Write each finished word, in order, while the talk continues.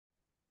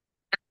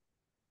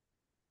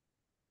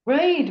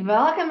Great.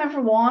 Welcome,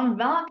 everyone.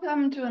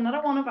 Welcome to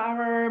another one of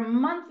our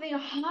monthly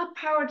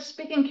heart-powered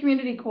speaking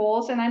community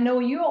calls. And I know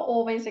you're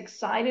always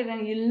excited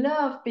and you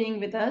love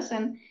being with us.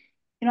 And,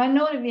 I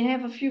know that we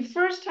have a few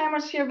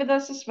first-timers here with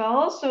us as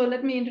well. So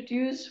let me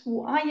introduce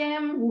who I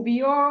am, who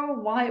we are,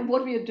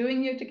 what we are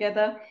doing here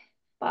together.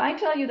 But I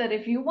tell you that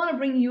if you want to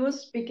bring your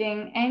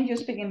speaking and your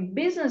speaking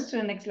business to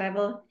the next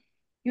level,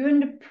 you're in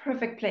the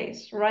perfect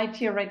place right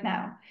here, right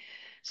now.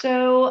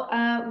 So,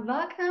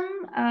 welcome.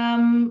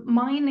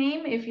 My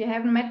name, if you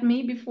haven't met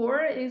me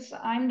before, is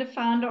I'm the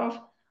founder of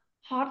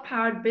Heart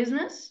Powered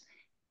Business.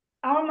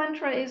 Our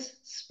mantra is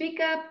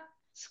speak up,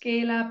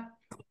 scale up,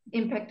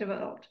 impact the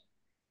world.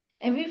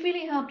 And we've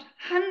really helped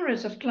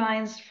hundreds of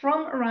clients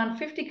from around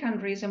 50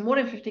 countries and more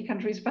than 50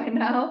 countries by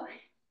now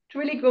to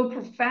really go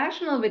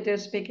professional with their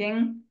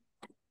speaking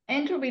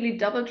and to really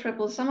double,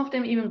 triple, some of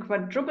them even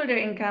quadruple their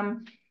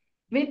income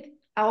with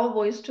our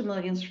Voice to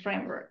Millions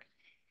framework.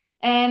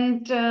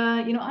 And,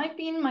 I've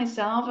been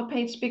myself a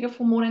paid speaker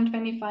for more than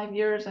 25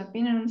 years. I've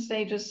been on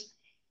stages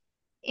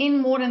in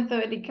more than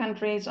 30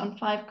 countries on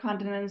 5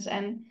 continents.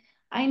 And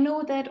I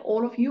know that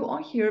all of you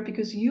are here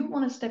because you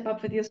want to step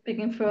up with your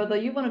speaking further.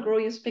 You want to grow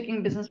your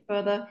speaking business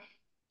further.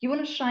 You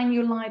want to shine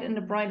your light in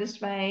the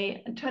brightest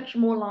way, and touch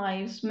more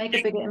lives, make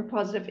a bigger and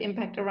positive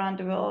impact around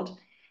the world.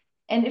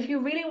 And if you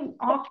really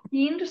are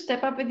keen to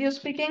step up with your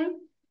speaking,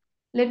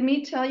 let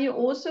me tell you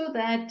also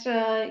that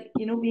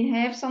we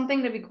have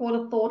something that we call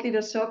a thought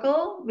leader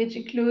circle, which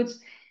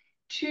includes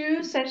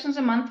 2 sessions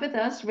a month with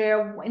us,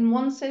 where in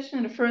one session,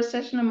 in the first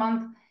session a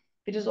month,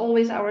 which is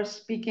always our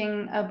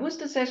speaking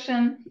booster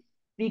session,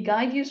 we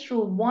guide you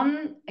through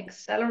one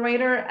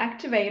accelerator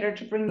activator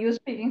to bring your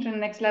speaking to the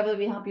next level.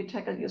 We help you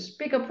tackle your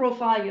speaker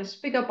profile, your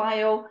speaker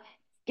bio,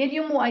 get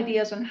you more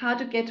ideas on how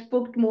to get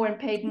booked more and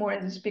paid more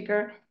as a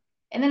speaker.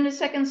 And then the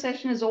second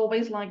session is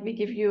always like we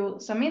give you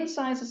some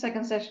insights. The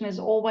second session is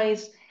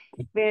always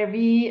where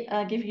we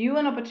give you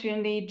an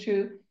opportunity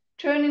to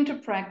turn into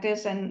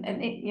practice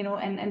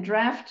and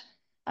draft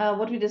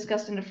what we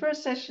discussed in the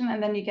first session,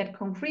 and then you get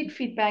concrete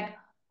feedback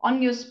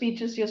on your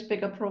speeches, your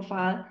speaker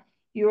profile,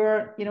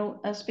 your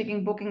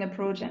speaking booking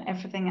approach, and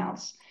everything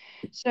else.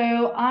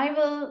 So I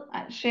will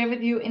share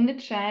with you in the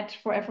chat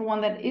for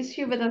everyone that is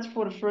here with us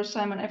for the first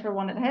time and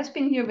everyone that has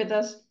been here with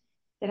us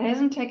that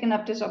hasn't taken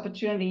up this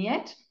opportunity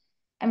yet.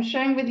 I'm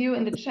sharing with you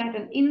in the chat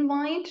an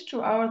invite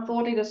to our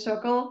Thought Leader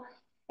Circle.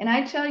 And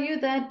I tell you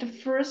that the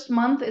first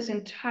month is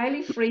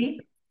entirely free,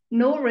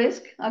 no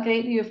risk.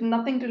 Okay, you have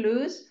nothing to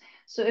lose.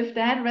 So if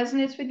that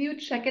resonates with you,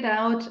 check it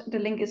out. The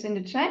link is in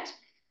the chat.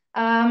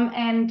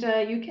 And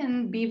you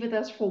can be with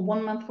us for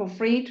 1 month for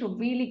free to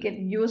really get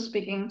your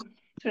speaking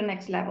to the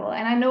next level.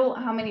 And I know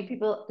how many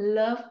people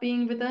love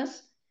being with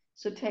us.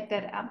 So take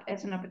that up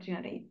as an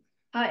opportunity.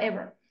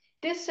 However,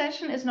 this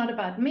session is not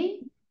about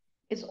me.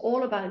 It's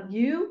all about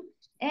you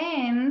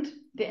and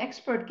the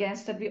expert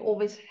guest that we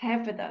always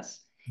have with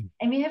us.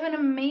 And we have an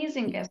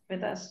amazing guest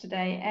with us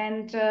today.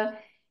 And,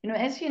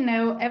 as you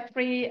know,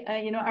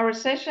 our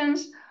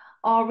sessions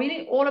are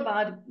really all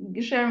about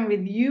sharing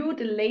with you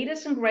the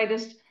latest and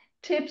greatest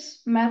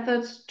tips,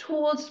 methods,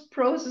 tools,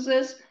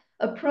 processes,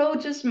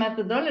 approaches,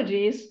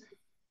 methodologies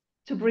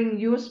to bring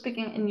your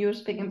speaking and your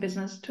speaking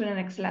business to the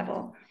next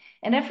level.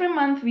 And every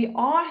month we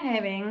are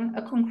having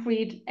a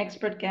concrete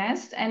expert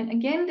guest. And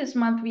again, this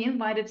month we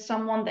invited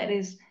someone that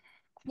is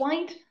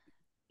quite,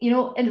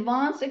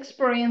 advanced,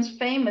 experience,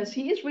 famous.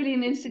 He is really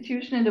an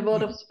institution in the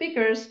world of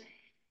speakers.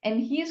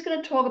 And he's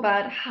going to talk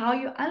about how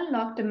you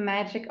unlock the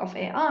magic of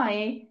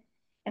AI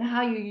and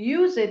how you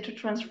use it to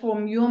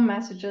transform your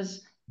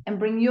messages and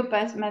bring your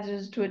best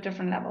messages to a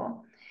different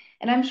level.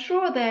 And I'm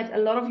sure that a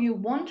lot of you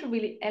want to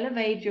really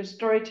elevate your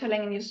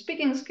storytelling and your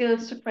speaking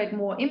skills to create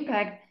more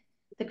impact.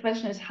 The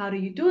question is, how do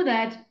you do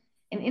that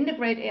and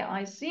integrate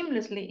AI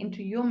seamlessly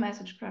into your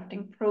message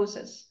crafting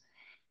process?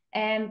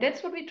 And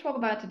that's what we talk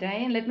about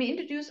today. And let me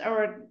introduce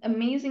our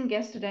amazing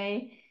guest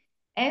today.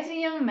 As a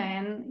young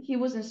man, he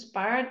was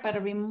inspired by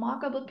the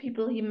remarkable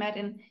people he met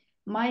in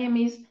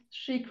Miami's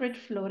secret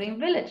floating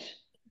village.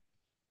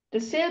 The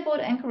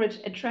sailboat anchorage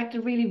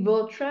attracted really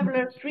world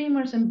travelers,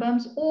 dreamers, and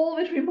bums, all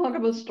with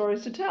remarkable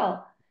stories to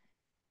tell.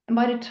 And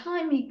by the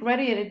time he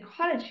graduated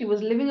college, he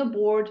was living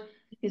aboard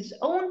his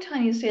own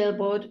tiny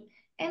sailboat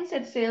and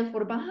set sail for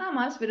the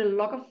Bahamas with a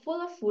locker full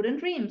of food and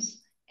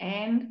dreams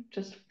and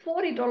just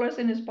 $40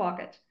 in his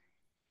pocket.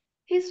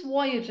 His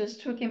voyages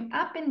took him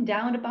up and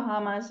down the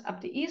Bahamas,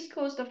 up the east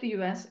coast of the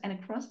US, and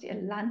across the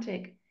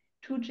Atlantic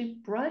to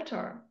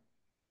Gibraltar.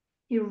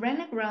 He ran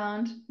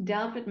aground,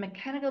 dealt with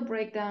mechanical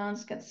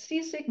breakdowns, got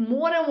seasick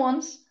more than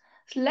once,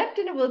 slept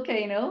in a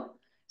volcano,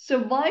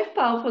 survived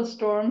powerful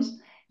storms,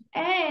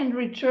 and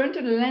returned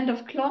to the land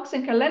of clocks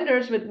and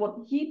calendars with what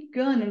he'd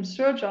gone in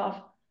search of,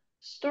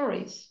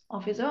 stories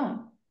of his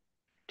own.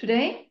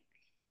 Today,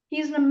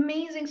 he's an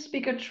amazing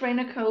speaker,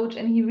 trainer, coach,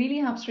 and he really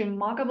helps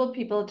remarkable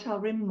people tell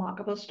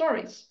remarkable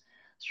stories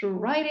through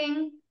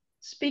writing,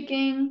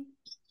 speaking,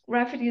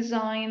 graphic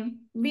design,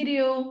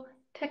 video,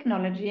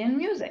 technology, and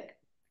music.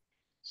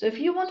 So if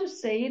you want to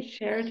say it,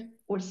 share it,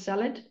 or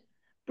sell it,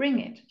 bring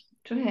it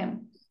to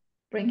him.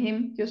 Bring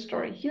him your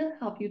story. He'll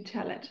help you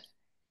tell it.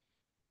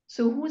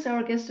 So who is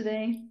our guest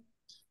today?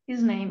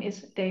 His name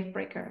is Dave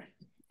Bricker.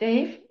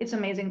 Dave, it's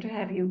amazing to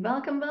have you.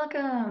 Welcome,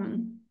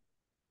 welcome.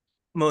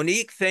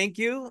 Monique, thank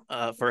you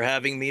for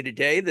having me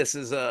today. This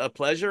is a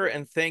pleasure,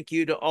 and thank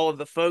you to all of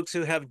the folks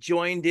who have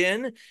joined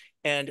in.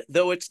 And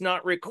though it's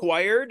not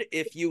required,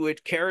 if you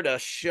would care to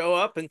show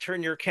up and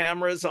turn your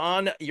cameras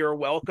on, you're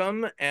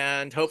welcome.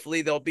 And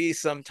hopefully there'll be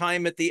some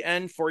time at the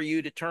end for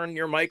you to turn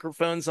your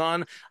microphones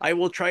on. I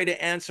will try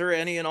to answer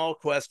any and all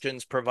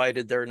questions,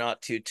 provided they're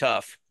not too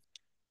tough.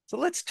 So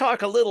let's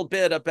talk a little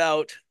bit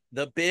about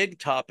the big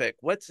topic.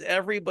 What's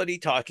everybody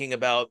talking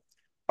about?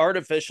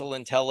 Artificial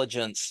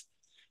intelligence.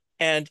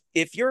 And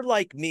if you're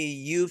like me,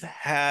 you've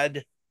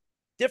had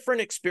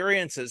different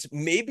experiences.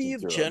 Maybe Just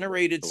you've do it.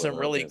 generated some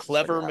really It's like a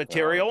clever half an hour.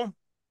 material.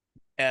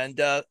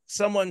 And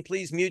someone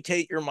please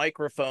mutate your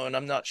microphone.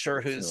 I'm not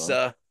sure who's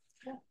got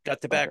the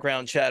Okay.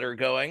 background chatter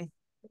going.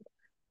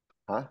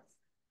 Huh?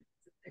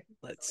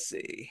 Let's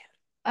see.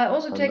 I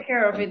also take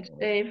care of it,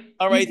 Dave.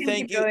 All You right. can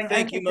Thank keep you. going. I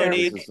Thank you, take care of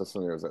it. Monique. This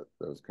one that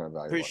was kind of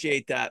valuable.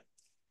 Appreciate that.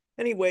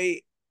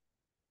 Anyway,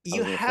 I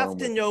you was gonna have film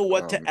to with know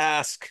what to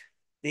ask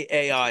the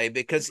AI,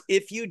 because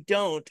if you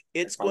don't,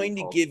 it's going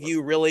to give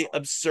you really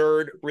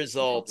absurd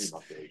results.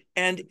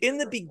 And in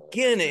the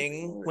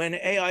beginning, when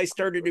AI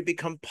started to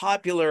become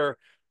popular,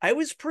 I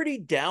was pretty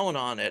down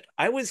on it.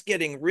 I was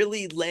getting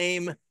really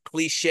lame,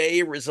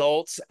 cliche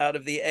results out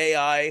of the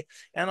AI.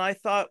 And I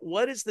thought,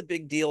 what is the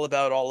big deal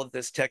about all of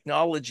this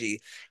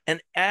technology?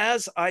 And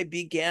as I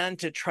began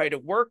to try to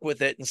work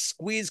with it and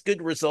squeeze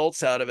good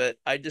results out of it,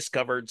 I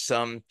discovered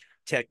some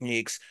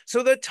techniques.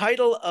 So the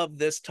title of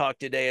this talk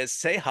today is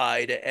Say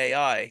Hi to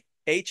AI.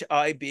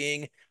 HI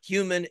being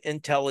human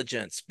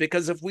intelligence.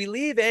 Because if we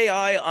leave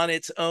AI on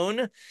its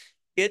own,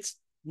 it's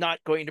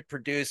not going to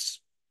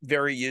produce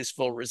very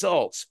useful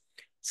results.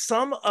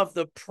 Some of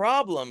the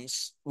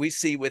problems we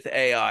see with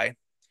AI,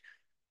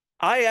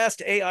 I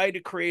asked AI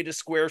to create a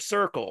square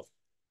circle.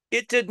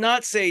 It did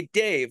not say,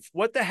 Dave,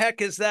 what the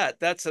heck is that?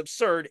 That's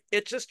absurd.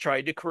 It just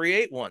tried to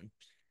create one.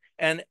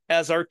 And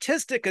as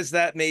artistic as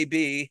that may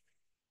be,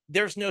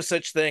 there's no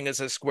such thing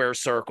as a square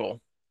circle.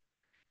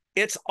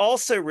 It's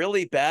also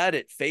really bad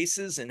at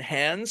faces and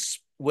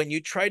hands. When you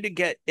try to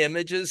get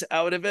images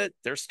out of it,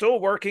 they're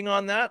still working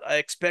on that. I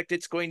expect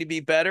it's going to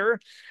be better,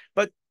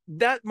 but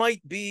that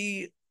might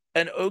be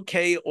an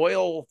okay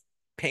oil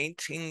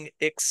painting,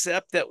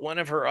 except that one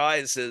of her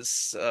eyes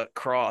is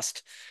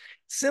crossed.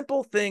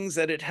 Simple things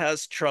that it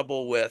has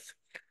trouble with.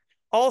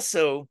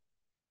 Also,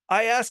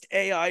 I asked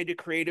AI to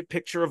create a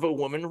picture of a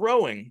woman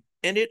rowing,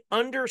 and it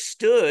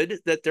understood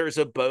that there's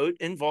a boat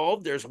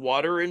involved, there's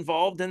water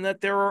involved, and that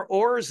there are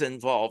oars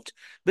involved,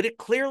 but it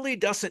clearly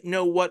doesn't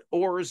know what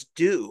oars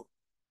do.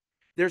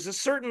 There's a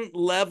certain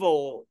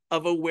level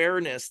of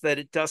awareness that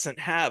it doesn't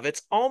have.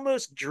 It's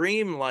almost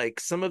dreamlike,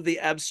 some of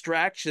the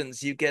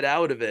abstractions you get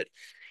out of it.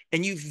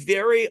 And you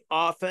very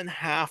often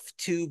have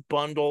to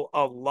bundle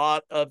a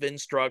lot of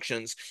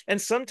instructions. And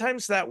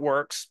sometimes that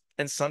works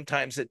and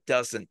sometimes it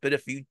doesn't. But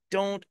if you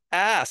don't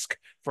ask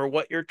for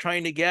what you're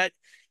trying to get,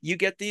 you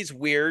get these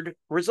weird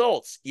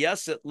results.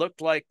 Yes, it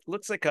looks like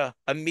a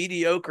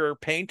mediocre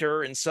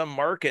painter in some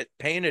market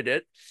painted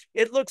it.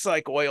 It looks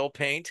like oil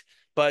paint,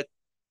 but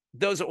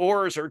those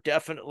oars are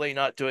definitely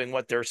not doing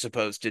what they're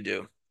supposed to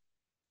do.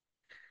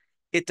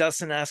 It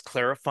doesn't ask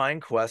clarifying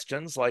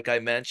questions, like I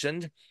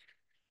mentioned.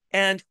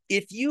 And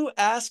if you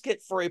ask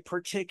it for a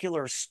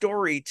particular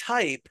story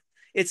type,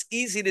 it's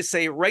easy to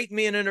say, write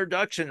me an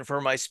introduction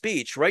for my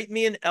speech, write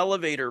me an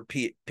elevator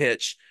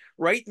pitch,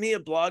 write me a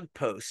blog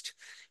post.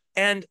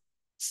 And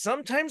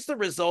sometimes the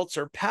results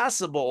are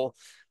passable,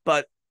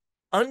 but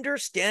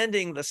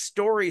understanding the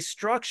story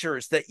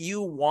structures that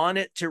you want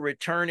it to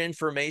return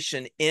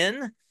information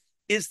in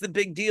is the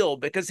big deal.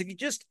 Because if you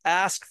just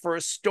ask for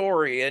a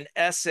story, an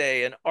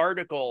essay, an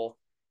article,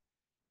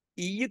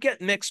 you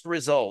get mixed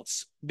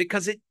results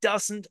because it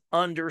doesn't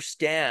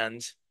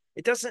understand.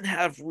 It doesn't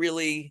have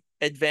really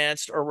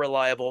advanced or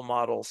reliable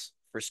models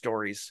for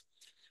stories.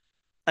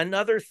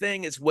 Another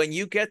thing is when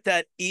you get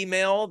that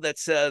email that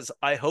says,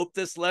 I hope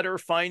this letter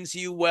finds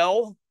you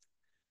well,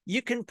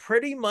 you can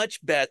pretty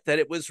much bet that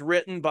it was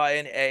written by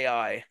an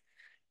AI.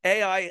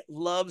 AI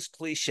loves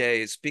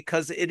cliches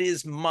because it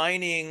is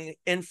mining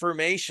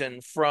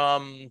information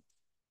from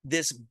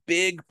this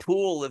big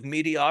pool of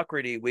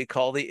mediocrity we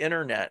call the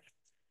internet.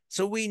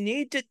 So we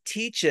need to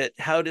teach it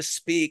how to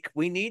speak.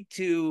 We need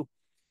to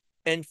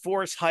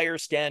enforce higher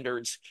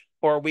standards,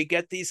 or we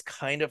get these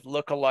kind of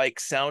look-alike,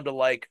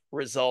 sound-alike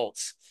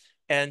results.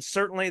 And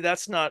certainly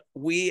that's not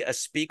we as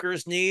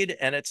speakers need,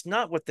 and it's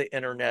not what the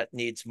internet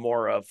needs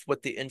more of,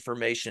 what the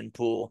information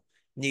pool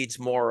needs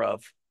more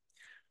of.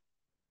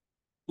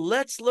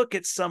 Let's look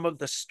at some of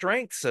the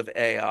strengths of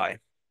AI.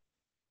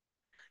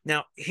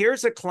 Now,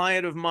 here's a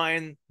client of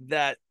mine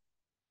that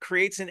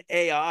creates an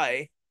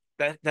AI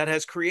that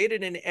has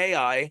created an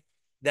AI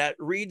that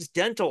reads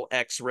dental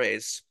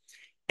x-rays.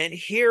 And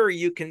here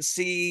you can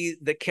see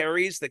the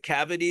caries, the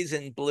cavities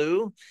in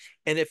blue.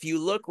 And if you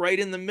look right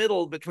in the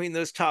middle between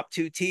those top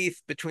two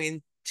teeth,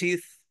 between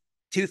teeth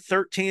tooth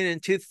 13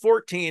 and tooth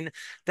 14,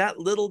 that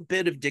little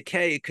bit of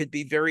decay could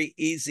be very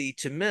easy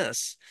to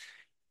miss.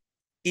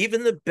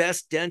 Even the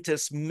best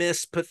dentists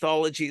miss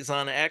pathologies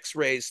on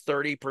x-rays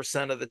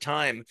 30% of the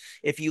time.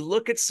 If you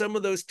look at some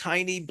of those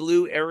tiny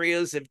blue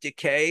areas of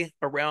decay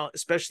around,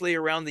 especially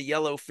around the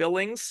yellow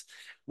fillings,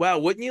 wow,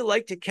 wouldn't you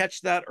like to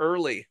catch that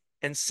early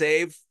and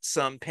save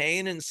some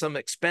pain and some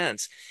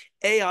expense?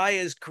 AI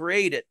is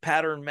great at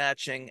pattern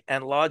matching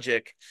and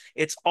logic.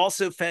 It's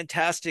also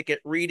fantastic at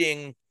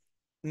reading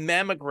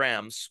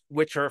mammograms,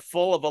 which are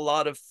full of a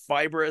lot of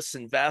fibrous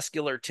and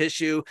vascular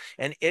tissue,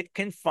 and it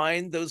can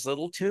find those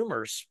little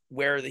tumors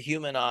where the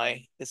human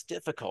eye is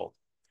difficult.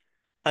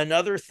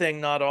 Another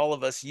thing not all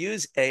of us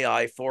use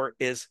AI for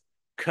is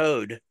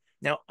code.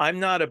 Now, I'm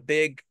not a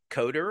big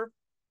coder.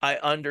 I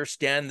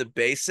understand the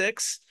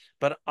basics,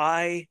 but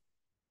I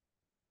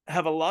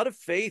have a lot of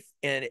faith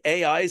in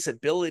AI's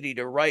ability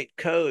to write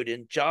code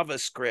in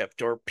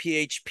JavaScript or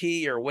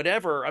PHP or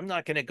whatever. I'm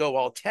not going to go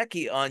all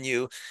techie on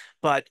you,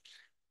 but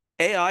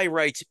AI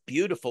writes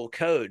beautiful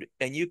code,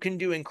 and you can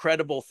do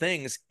incredible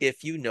things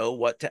if you know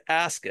what to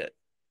ask it.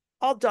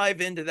 I'll dive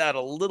into that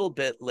a little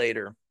bit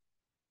later.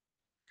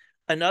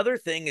 Another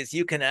thing is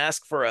you can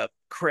ask for a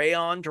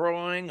crayon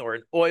drawing or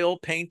an oil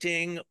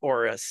painting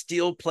or a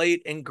steel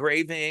plate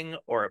engraving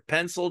or a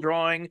pencil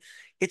drawing.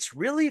 It's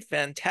really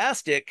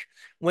fantastic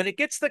when it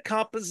gets the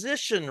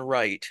composition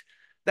right.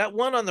 That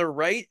one on the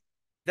right,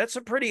 that's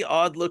a pretty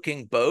odd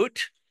looking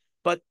boat,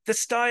 but the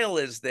style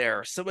is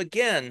there. So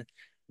again,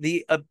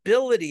 the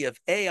ability of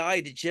AI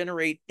to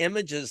generate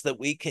images that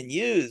we can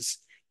use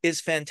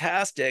is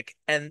fantastic.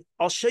 And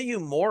I'll show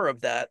you more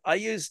of that. I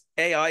use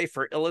AI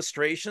for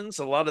illustrations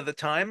a lot of the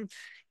time.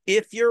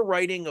 If you're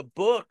writing a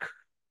book,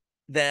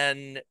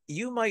 then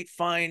you might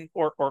find,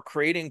 or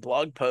creating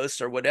blog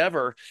posts or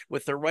whatever,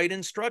 with the right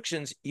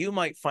instructions, you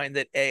might find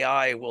that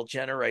AI will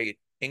generate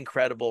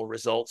incredible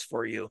results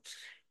for you.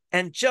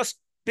 And just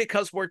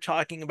because we're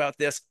talking about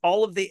this,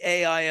 all of the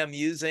AI I'm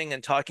using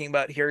and talking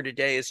about here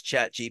today is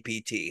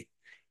ChatGPT.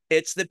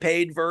 It's the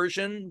paid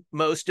version,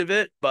 most of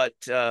it, but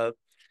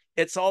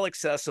it's all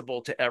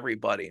accessible to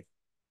everybody.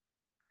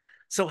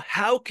 So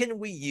how can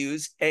we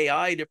use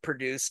AI to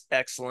produce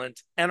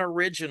excellent and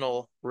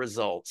original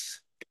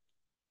results?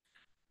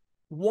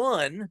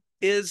 One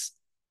is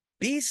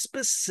be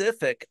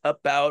specific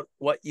about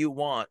what you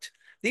want.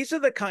 These are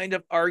the kind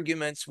of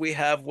arguments we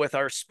have with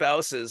our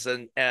spouses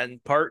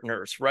and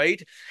partners,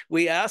 right?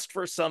 We ask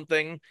for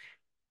something,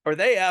 or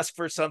they ask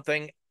for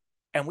something,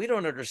 and we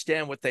don't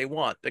understand what they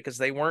want because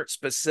they weren't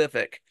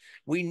specific.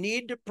 We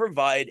need to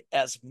provide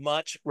as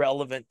much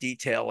relevant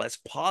detail as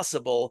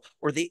possible,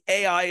 or the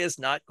AI is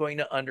not going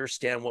to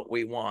understand what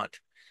we want.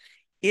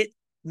 It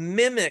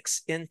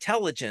mimics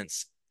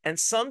intelligence, and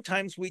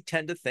sometimes we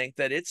tend to think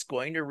that it's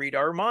going to read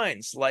our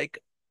minds like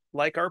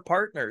our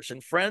partners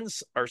and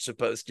friends are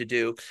supposed to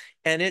do,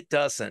 and it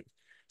doesn't.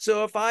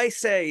 So if I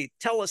say,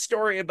 tell a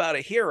story about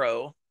a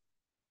hero,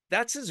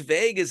 that's as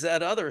vague as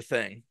that other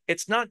thing.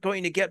 It's not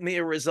going to get me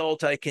a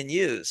result I can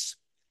use.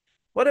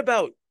 What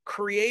about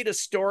create a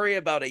story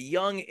about a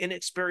young,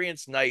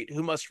 inexperienced knight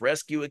who must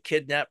rescue a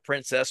kidnapped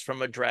princess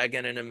from a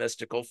dragon in a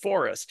mystical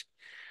forest?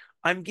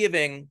 I'm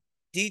giving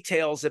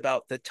details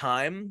about the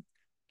time,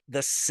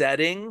 the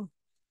setting,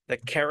 the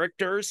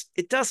characters.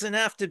 It doesn't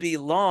have to be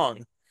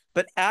long,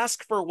 but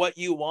ask for what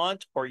you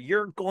want, or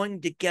you're going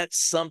to get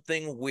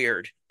something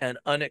weird and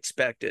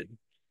unexpected.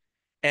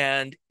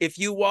 And if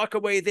you walk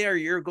away there,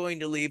 you're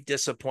going to leave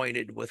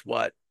disappointed with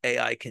what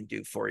AI can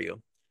do for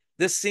you.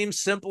 This seems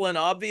simple and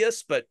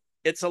obvious, but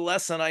it's a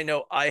lesson I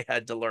know I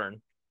had to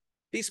learn.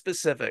 Be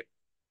specific.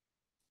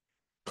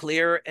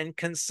 Clear and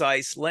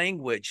concise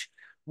language.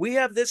 We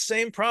have this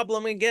same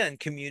problem again,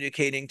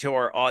 communicating to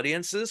our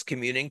audiences,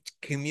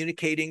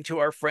 communicating to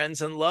our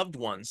friends and loved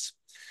ones.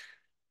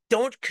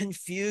 Don't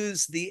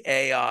confuse the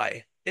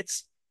AI.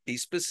 Be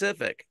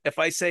specific. If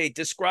I say,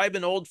 describe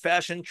an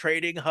old-fashioned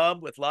trading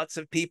hub with lots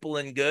of people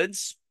and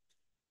goods,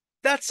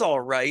 that's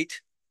all right.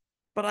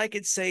 But I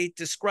could say,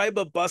 describe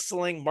a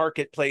bustling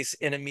marketplace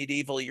in a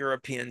medieval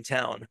European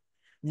town.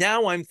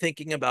 Now I'm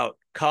thinking about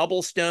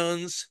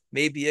cobblestones,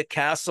 maybe a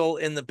castle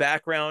in the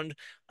background.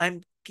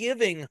 I'm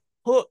giving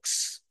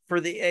hooks for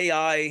the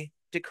AI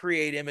to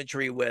create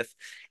imagery with.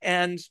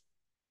 And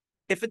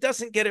if it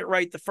doesn't get it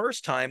right the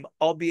first time,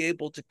 I'll be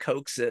able to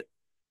coax it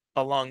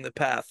along the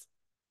path.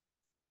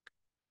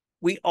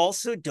 We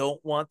also don't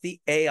want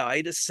the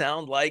AI to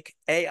sound like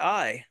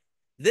AI.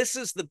 This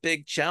is the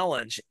big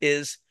challenge,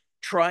 is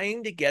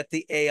trying to get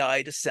the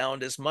AI to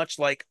sound as much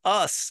like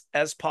us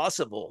as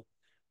possible.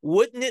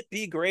 Wouldn't it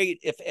be great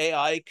if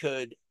AI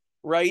could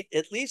write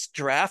at least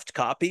draft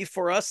copy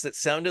for us that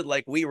sounded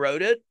like we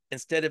wrote it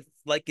instead of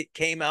like it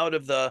came out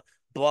of the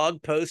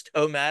blog post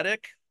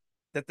omatic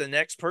that the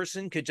next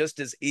person could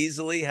just as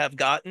easily have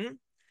gotten?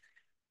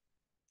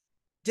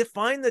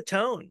 Define the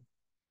tone.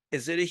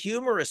 Is it a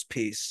humorous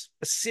piece,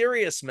 a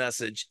serious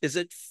message? Is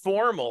it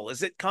formal?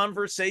 Is it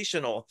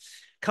conversational?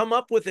 Come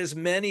up with as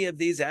many of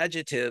these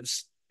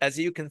adjectives as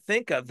you can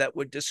think of that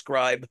would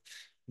describe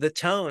the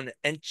tone.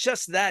 And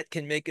just that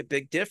can make a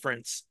big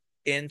difference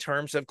in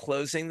terms of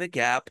closing the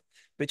gap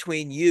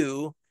between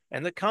you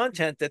and the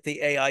content that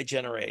the AI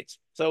generates.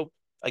 So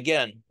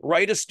again,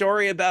 write a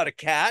story about a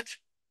cat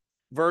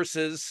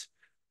versus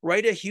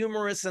write a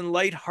humorous and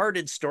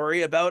lighthearted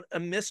story about a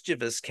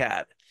mischievous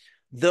cat.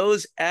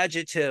 Those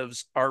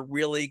adjectives are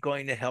really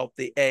going to help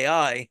the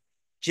AI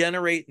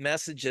generate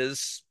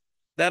messages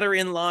that are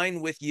in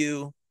line with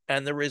you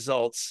and the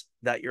results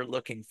that you're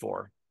looking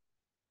for.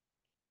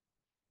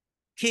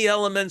 Key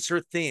elements or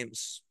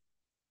themes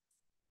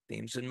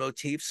and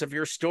motifs of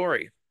your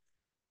story.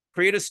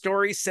 Create a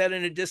story set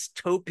in a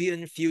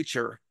dystopian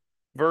future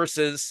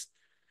versus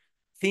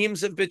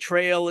themes of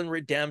betrayal and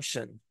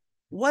redemption.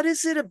 What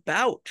is it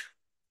about?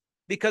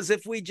 Because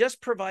if we just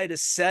provide a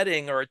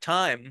setting or a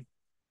time,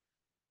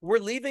 we're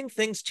leaving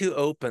things too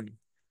open.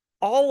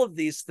 All of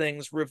these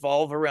things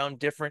revolve around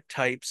different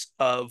types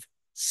of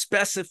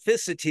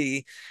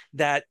specificity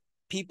that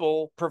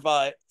people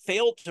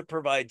fail to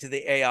provide to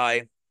the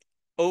AI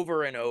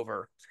over and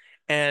over.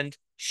 And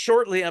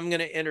shortly, I'm going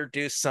to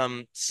introduce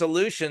some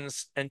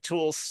solutions and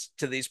tools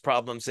to these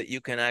problems that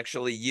you can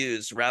actually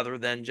use rather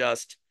than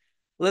just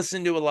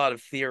listen to a lot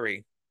of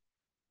theory.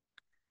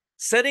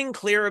 Setting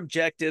clear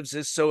objectives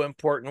is so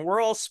important.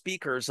 We're all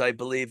speakers, I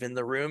believe, in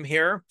the room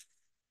here.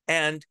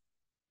 And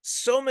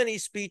so many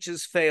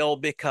speeches fail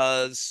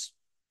because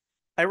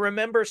I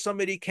remember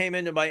somebody came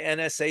into my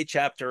NSA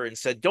chapter and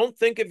said, don't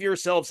think of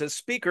yourselves as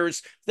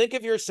speakers, think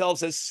of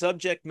yourselves as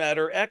subject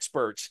matter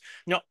experts.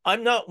 Now,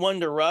 I'm not one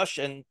to rush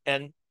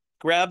and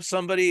grab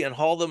somebody and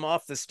haul them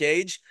off the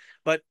stage,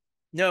 but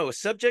no,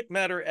 subject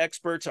matter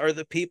experts are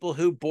the people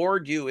who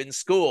bored you in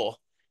school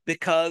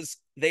because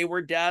they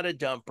were data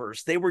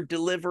dumpers. They were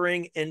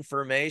delivering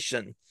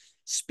information.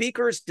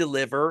 Speakers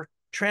deliver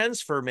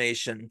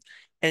transformation.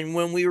 And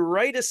when we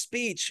write a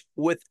speech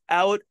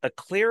without a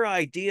clear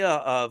idea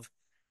of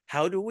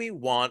how do we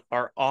want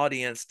our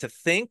audience to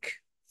think,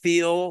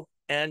 feel,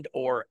 and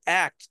or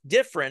act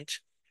different,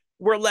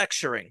 we're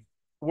lecturing.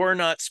 We're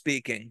not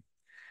speaking.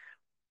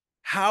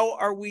 How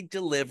are we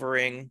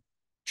delivering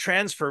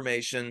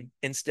transformation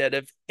instead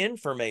of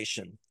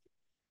information?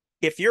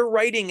 If you're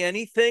writing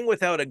anything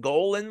without a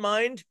goal in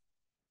mind,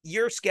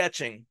 you're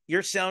sketching,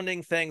 you're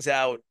sounding things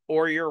out,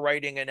 or you're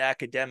writing an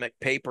academic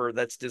paper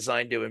that's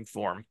designed to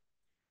inform.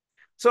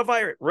 So if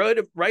I write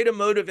a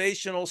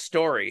motivational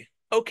story,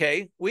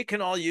 okay, we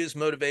can all use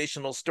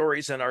motivational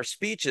stories in our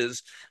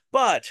speeches,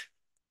 but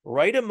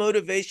write a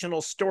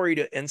motivational story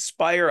to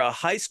inspire a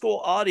high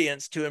school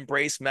audience to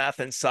embrace math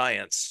and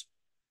science.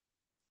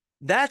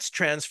 That's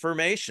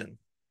transformation.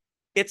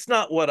 It's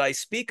not what I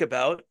speak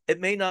about.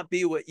 It may not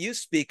be what you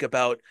speak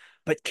about,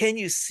 but can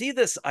you see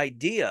this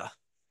idea?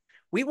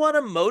 We want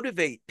to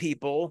motivate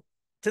people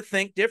to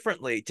think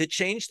differently, to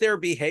change their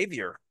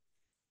behavior.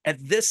 And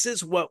this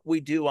is what we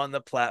do on the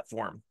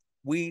platform.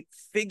 We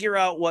figure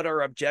out what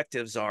our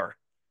objectives are.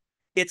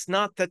 It's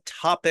not the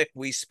topic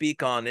we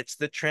speak on, it's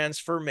the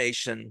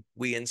transformation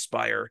we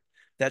inspire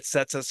that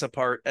sets us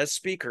apart as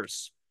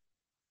speakers.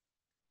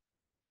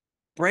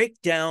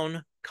 Break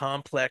down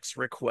complex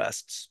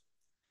requests.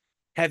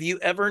 Have you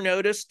ever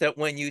noticed that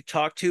when you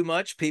talk too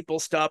much, people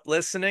stop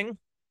listening?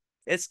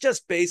 It's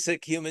just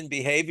basic human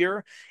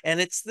behavior, and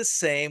it's the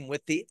same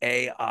with the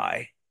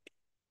AI.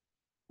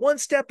 One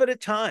step at a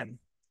time.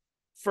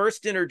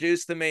 First,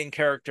 introduce the main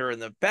character in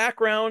the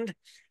background,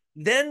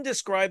 then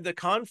describe the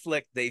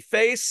conflict they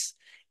face,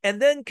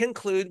 and then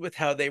conclude with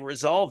how they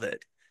resolve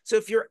it. So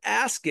if you're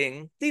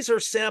asking, these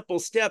are sample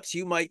steps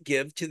you might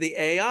give to the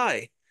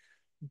AI.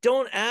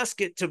 Don't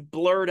ask it to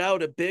blurt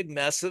out a big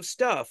mess of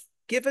stuff.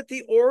 Give it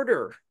the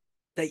order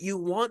that you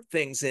want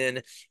things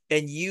in,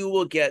 and you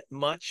will get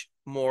much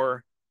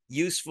more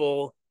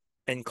useful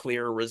and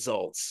clear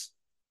results.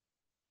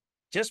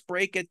 Just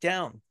break it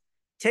down.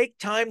 Take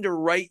time to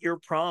write your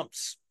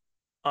prompts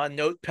on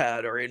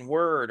Notepad or in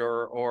Word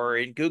or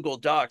in Google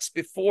Docs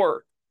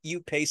before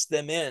you paste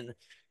them in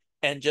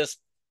and just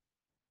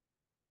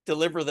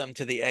deliver them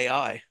to the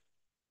AI.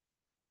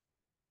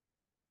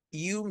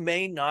 You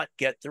may not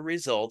get the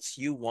results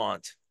you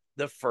want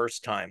the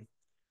first time.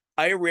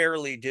 I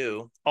rarely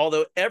do,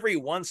 although every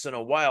once in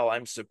a while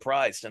I'm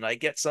surprised and I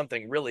get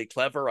something really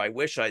clever I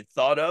wish I'd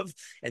thought of.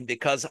 And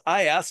because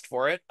I asked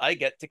for it, I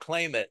get to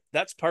claim it.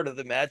 That's part of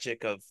the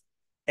magic of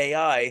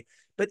AI.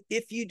 But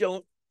if you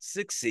don't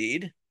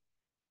succeed,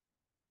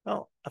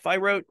 well, if I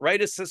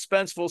write a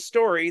suspenseful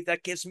story,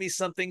 that gives me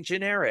something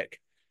generic.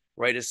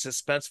 Write a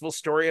suspenseful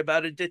story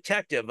about a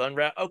detective.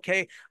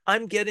 Okay,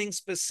 I'm getting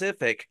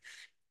specific.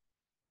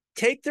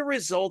 Take the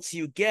results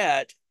you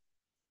get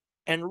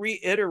and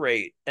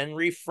reiterate and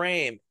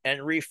reframe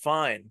and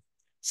refine.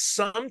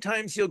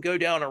 Sometimes you'll go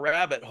down a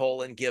rabbit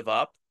hole and give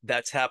up.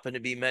 That's happened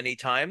to be many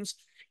times.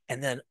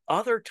 And then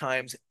other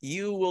times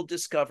you will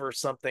discover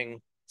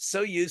something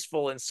so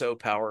useful and so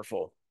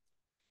powerful.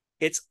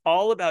 It's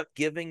all about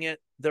giving it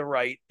the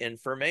right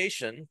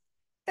information.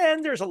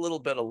 And there's a little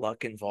bit of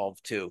luck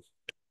involved too.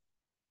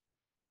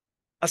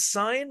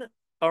 Assign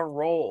a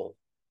role.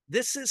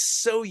 This is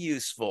so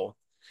useful.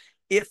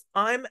 If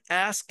I'm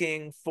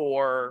asking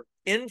for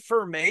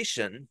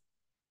information,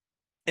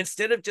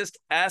 instead of just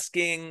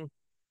asking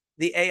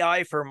the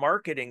AI for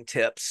marketing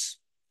tips,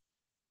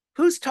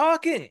 who's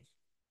talking?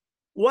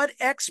 What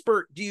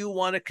expert do you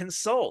want to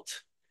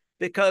consult?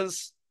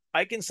 Because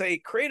I can say,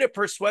 create a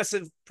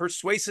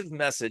persuasive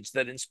message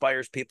that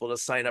inspires people to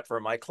sign up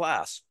for my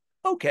class.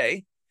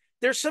 Okay,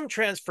 there's some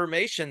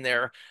transformation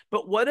there.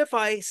 But what if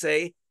I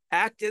say,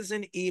 act as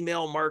an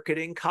email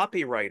marketing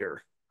copywriter,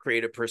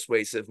 create a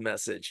persuasive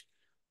message?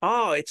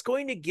 Oh, it's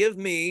going to give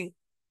me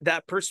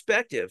that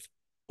perspective.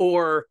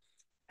 Or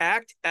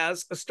act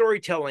as a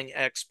storytelling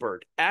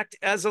expert, act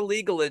as a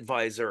legal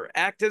advisor,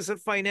 act as a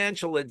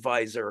financial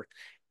advisor,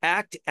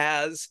 act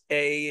as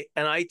an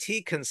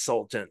IT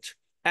consultant,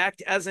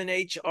 act as an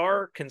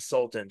HR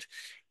consultant.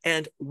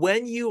 And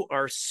when you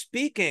are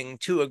speaking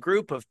to a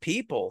group of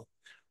people,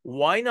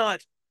 why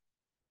not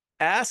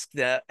ask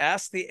the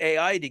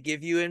AI to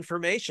give you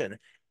information?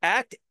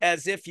 Act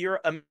as if you're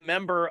a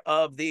member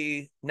of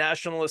the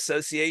National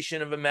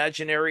Association of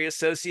Imaginary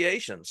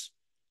Associations.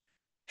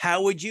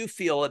 How would you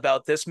feel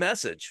about this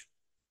message?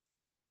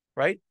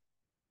 Right?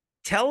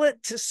 Tell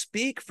it to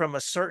speak from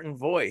a certain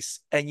voice,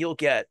 and you'll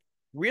get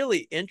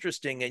really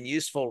interesting and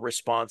useful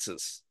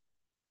responses.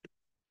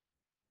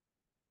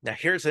 Now,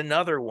 here's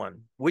another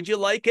one. Would you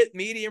like it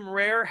medium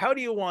rare? How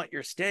do you want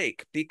your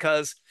steak?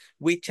 Because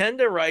we tend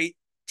to write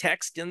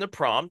text in the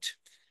prompt,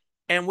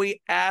 and we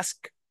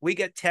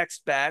get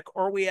text back,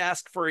 or we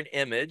ask for an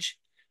image.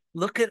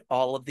 Look at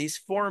all of these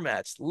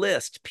formats: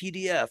 list,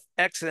 PDF,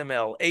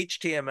 XML,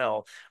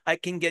 HTML. I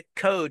can get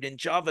code in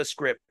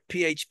JavaScript,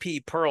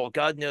 PHP, Perl,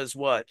 God knows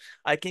what.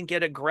 I can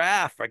get a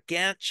graph, a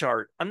Gantt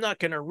chart. I'm not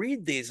going to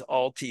read these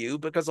all to you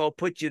because I'll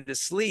put you to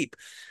sleep.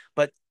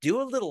 But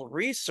do a little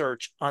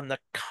research on the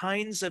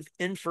kinds of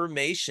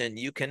information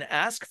you can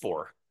ask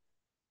for.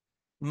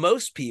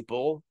 Most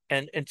people,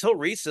 and until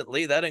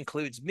recently, that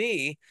includes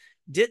me,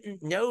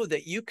 didn't know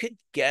that you could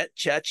get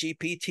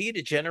ChatGPT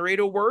to generate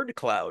a word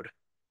cloud.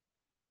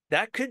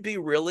 That could be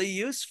really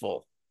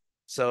useful.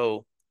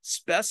 So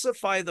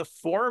specify the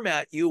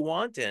format you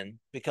want in,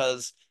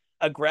 because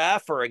a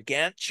graph or a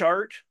Gantt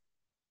chart,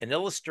 an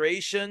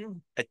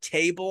illustration, a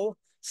table,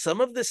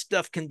 some of this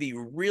stuff can be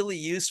really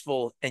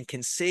useful and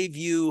can save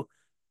you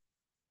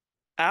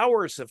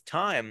hours of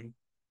time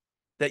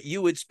that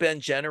you would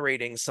spend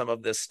generating some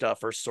of this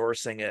stuff or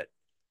sourcing it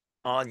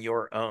on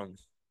your own.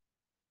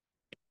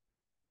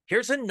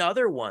 Here's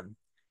another one.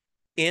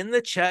 In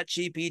the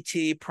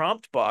ChatGPT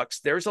prompt box,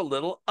 there's a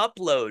little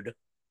upload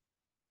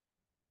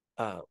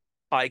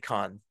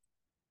icon.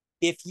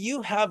 If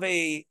you have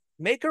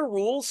make a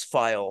rules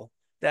file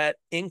that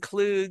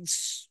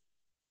includes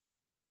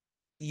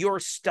your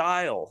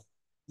style,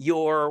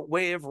 your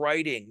way of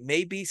writing,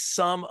 maybe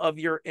some of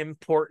your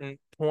important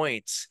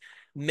points.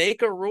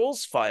 Make a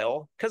rules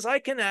file, because I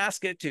can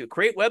ask it to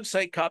create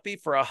website copy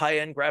for a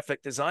high-end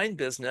graphic design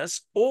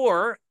business,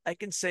 or I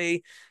can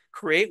say,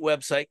 create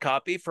website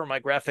copy for my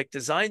graphic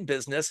design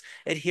business,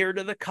 adhere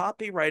to the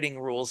copywriting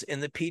rules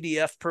in the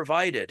PDF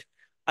provided.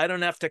 I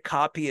don't have to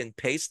copy and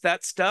paste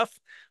that stuff.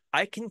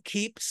 I can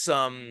keep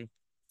some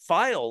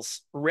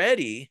files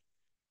ready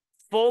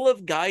full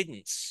of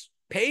guidance,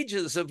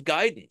 pages of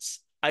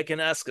guidance. I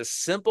can ask a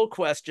simple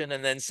question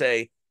and then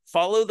say,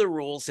 follow the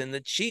rules in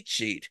the cheat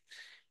sheet.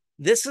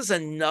 This is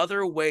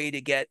another way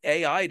to get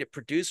AI to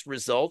produce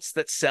results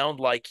that sound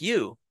like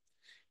you.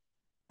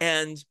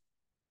 And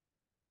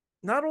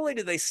not only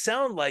do they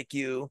sound like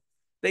you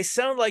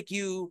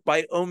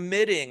by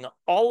omitting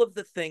all of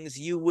the things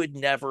you would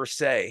never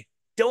say.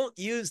 Don't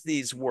use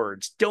these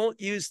words. Don't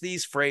use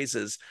these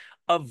phrases.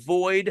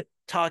 Avoid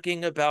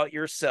talking about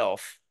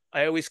yourself.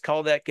 I always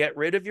call that get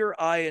rid of your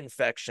I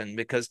infection,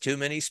 because too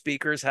many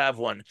speakers have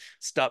one.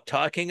 Stop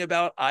talking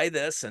about I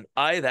this and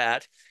I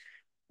that.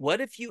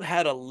 What if you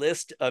had a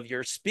list of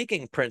your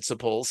speaking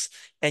principles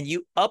and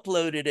you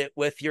uploaded it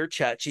with your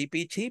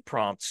ChatGPT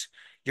prompts?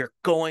 You're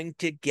going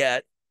to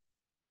get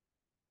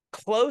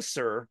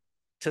closer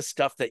to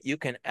stuff that you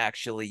can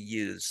actually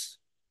use.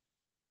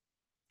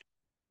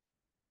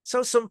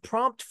 So some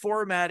prompt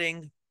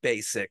formatting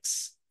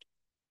basics.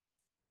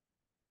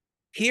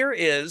 Here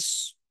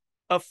is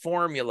a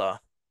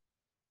formula.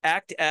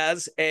 Act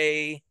as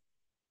a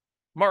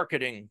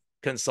marketing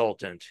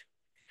consultant.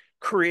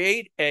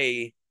 Create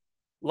a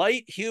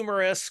light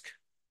humorous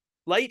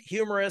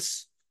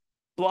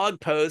blog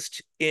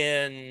post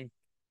in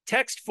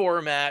text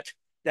format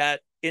that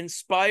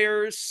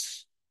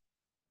inspires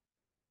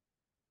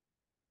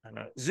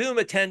Zoom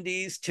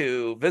attendees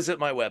to visit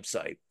my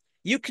website.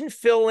 You can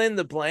fill in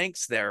the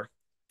blanks there.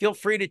 Feel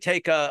free to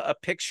take a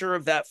picture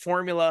of that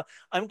formula.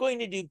 I'm going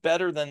to do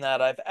better than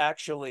that. I've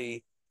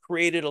actually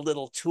created a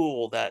little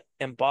tool that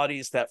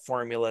embodies that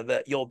formula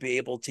that you'll be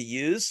able to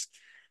use.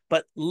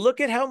 But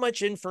look at how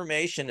much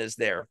information is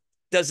there.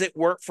 Does it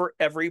work for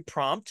every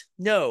prompt?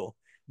 No.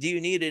 Do you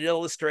need an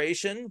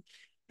illustration?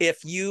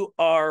 If you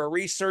are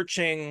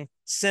researching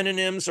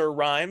synonyms or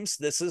rhymes,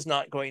 this is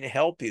not going to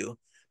help you.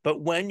 But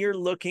when you're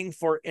looking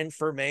for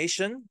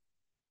information,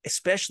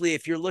 especially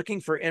if you're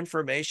looking for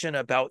information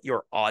about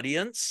your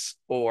audience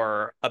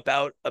or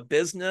about a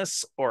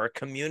business or a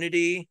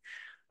community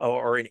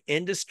or an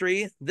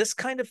industry, this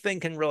kind of thing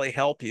can really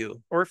help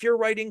you. Or if you're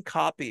writing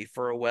copy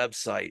for a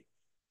website,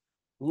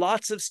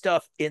 lots of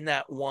stuff in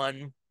that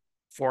one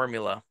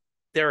formula.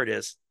 There it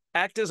is.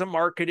 Act as a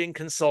marketing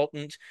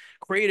consultant,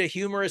 create a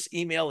humorous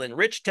email in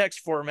rich text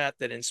format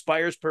that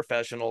inspires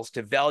professionals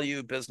to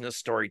value business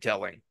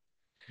storytelling.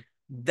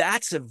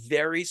 That's a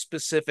very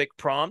specific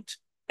prompt.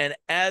 And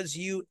as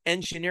you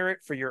engineer it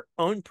for your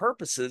own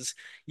purposes,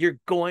 you're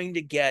going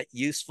to get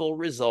useful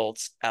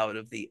results out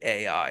of the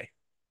AI.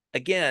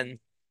 Again,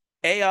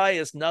 AI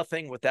is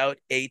nothing without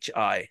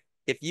HI.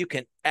 If you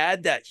can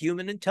add that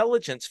human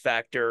intelligence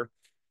factor,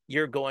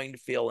 you're going to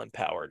feel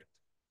empowered.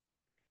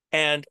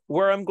 And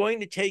where I'm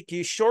going to take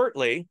you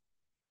shortly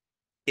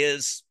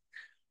is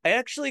I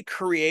actually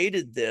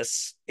created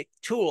this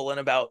tool in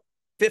about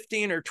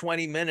 15 or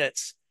 20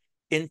 minutes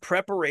in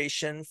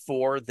preparation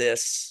for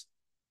this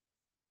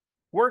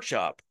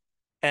workshop.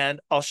 And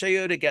I'll show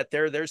you how to get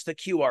there. There's the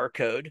QR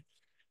code,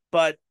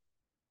 but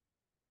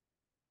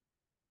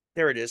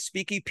there it is,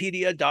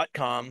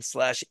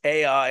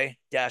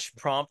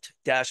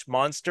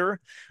 speakypedia.com/AI-prompt-monster.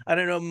 I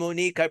don't know,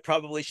 Monique, I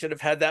probably should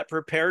have had that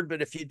prepared,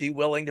 but if you'd be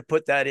willing to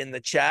put that in the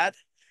chat,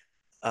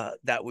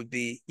 that would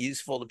be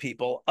useful to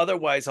people.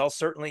 Otherwise, I'll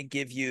certainly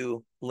give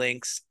you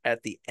links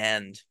at the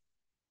end.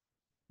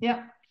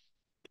 Yeah.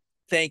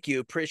 Thank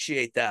you.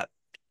 Appreciate that.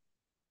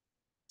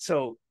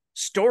 So,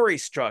 story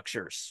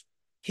structures.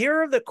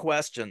 Here are the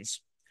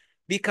questions,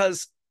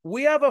 because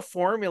we have a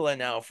formula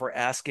now for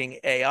asking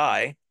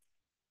AI,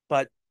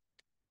 but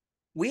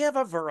we have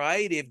a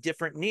variety of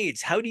different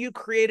needs. How do you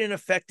create an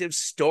effective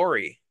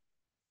story?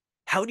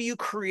 How do you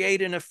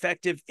create an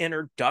effective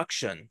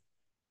introduction?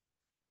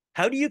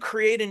 How do you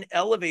create an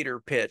elevator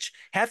pitch?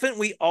 Haven't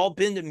we all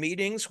been to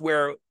meetings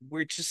where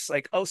we're just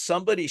like, oh,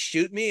 somebody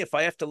shoot me if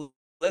I have to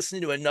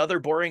listen to another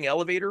boring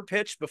elevator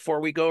pitch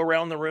before we go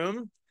around the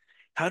room?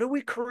 How do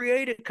we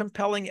create a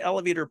compelling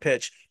elevator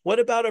pitch? What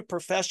about a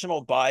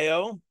professional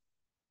bio?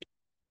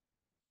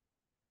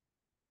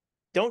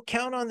 Don't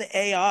count on the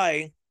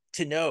AI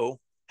to know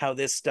how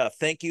this stuff.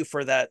 Thank you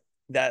for that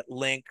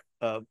link,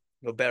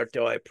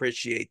 Roberto. I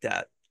appreciate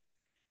that.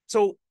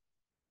 So,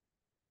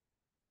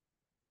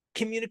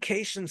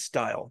 communication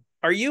style.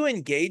 Are you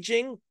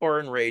engaging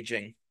or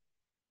enraging?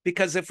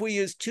 Because if we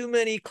use too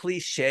many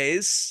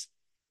cliches,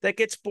 that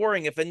gets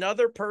boring. If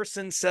another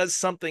person says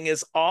something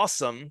is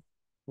awesome,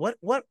 what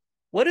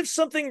if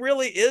something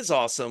really is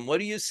awesome? What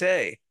do you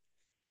say?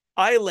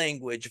 I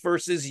language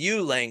versus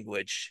you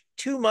language.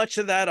 Too much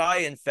of that I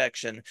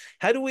infection.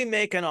 How do we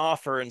make an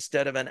offer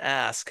instead of an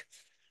ask?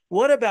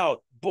 What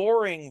about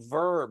boring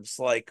verbs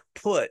like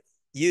put,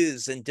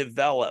 use, and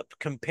develop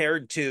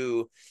compared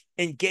to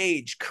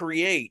engage,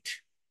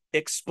 create,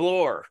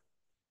 explore?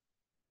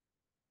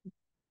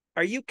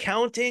 Are you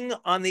counting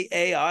on the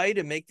AI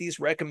to make these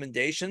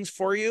recommendations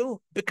for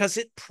you? Because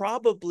it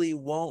probably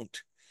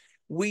won't.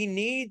 We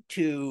need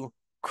to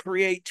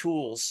create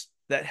tools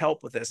that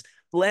help with this.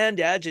 Bland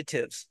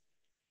adjectives.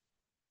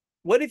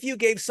 What if you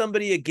gave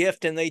somebody a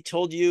gift and they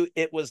told you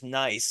it was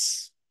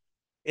nice?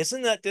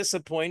 Isn't that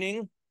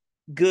disappointing?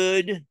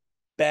 Good,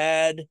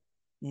 bad,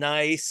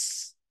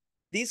 nice.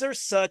 These are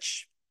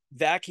such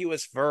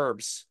vacuous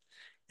verbs.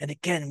 And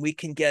again, we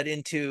can get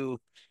into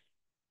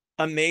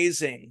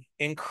amazing,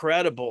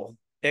 incredible,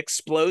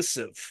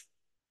 explosive.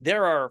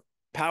 There are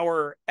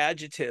power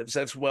adjectives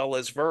as well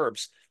as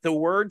verbs. The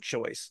word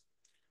choice.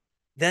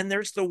 Then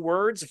there's the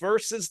words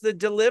versus the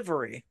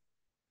delivery.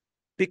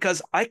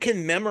 Because I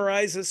can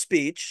memorize a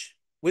speech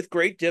with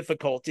great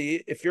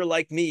difficulty. If you're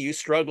like me, you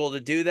struggle to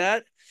do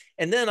that.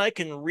 And then I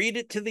can read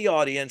it to the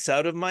audience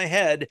out of my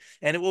head,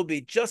 and it will be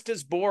just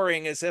as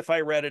boring as if I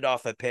read it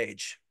off a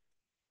page.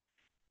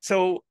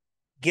 So,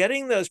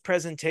 getting those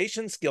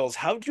presentation skills,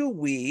 how do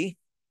we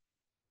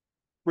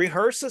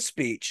rehearse a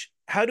speech?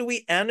 How do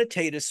we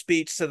annotate a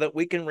speech so that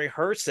we can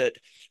rehearse it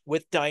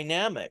with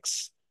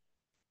dynamics?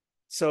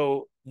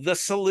 So, the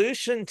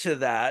solution to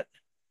that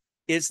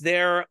is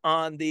there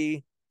on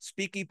the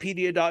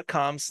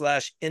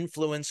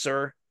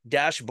speakypedia.com/influencer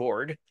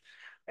dashboard.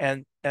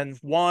 And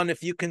Juan,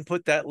 if you can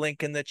put that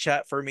link in the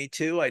chat for me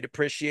too, I'd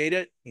appreciate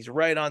it. He's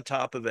right on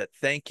top of it.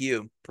 Thank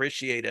you.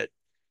 Appreciate it.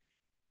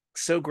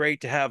 So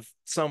great to have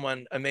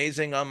someone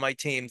amazing on my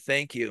team.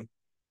 Thank you.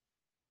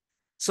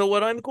 So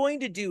what I'm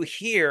going to do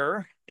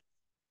here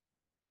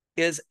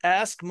is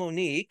ask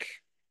Monique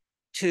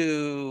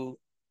to,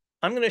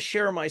 I'm going to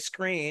share my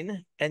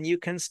screen and you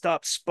can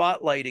stop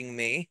spotlighting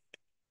me.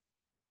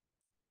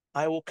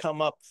 I will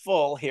come up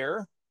full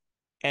here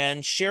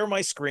and share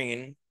my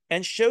screen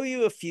and show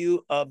you a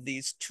few of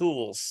these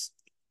tools.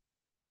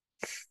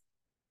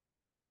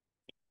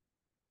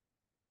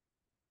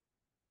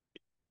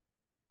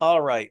 All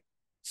right.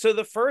 So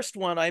the first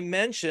one I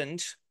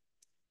mentioned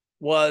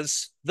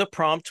was the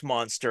prompt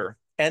monster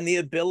and the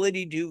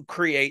ability to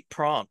create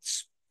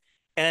prompts.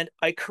 And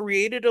I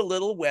created a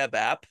little web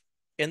app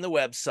in the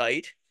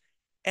website.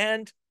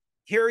 And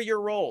Here are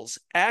your roles.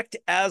 Act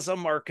as a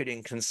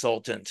marketing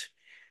consultant.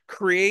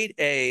 Create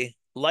a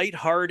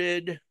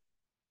lighthearted,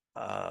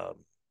 what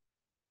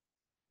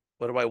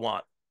do I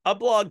want? A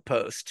blog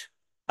post.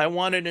 I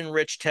want it in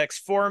rich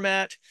text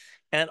format,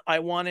 and I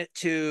want it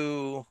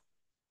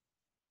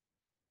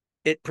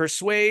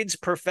persuades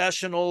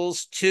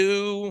professionals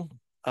to,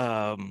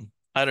 I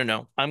don't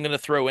know, I'm going to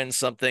throw in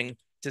something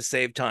to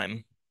save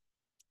time.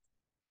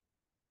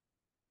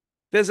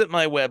 Visit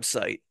my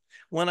website.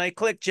 When I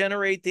click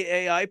generate the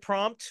AI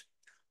prompt,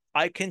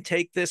 I can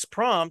take this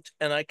prompt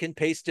and I can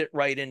paste it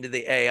right into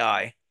the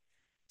AI.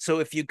 So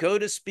if you go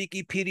to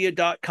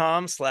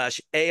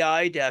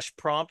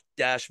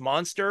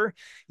speakypedia.com/AI-prompt-monster,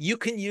 you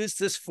can use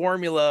this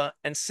formula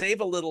and save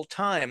a little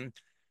time.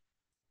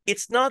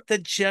 It's not the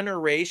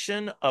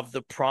generation of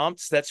the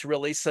prompts that's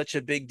really such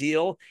a big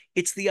deal.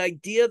 It's the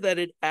idea that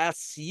it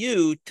asks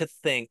you to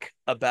think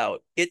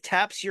about. It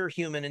taps your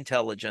human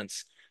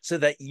intelligence so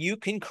that you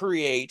can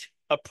create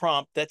a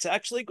prompt that's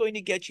actually going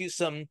to get you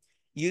some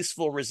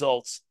useful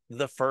results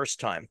the first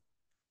time.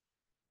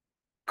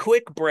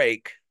 Quick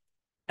break.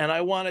 And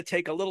I want to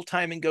take a little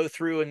time and go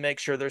through and make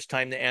sure there's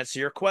time to answer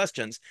your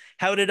questions.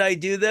 How did I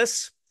do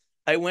this?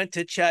 I went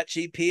to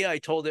ChatGPT. I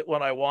told it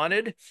what I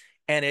wanted,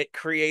 and it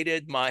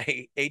created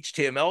my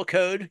HTML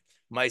code,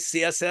 my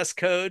CSS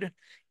code,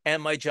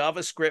 and my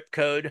JavaScript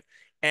code.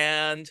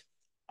 And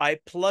I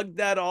plugged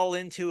that all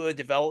into a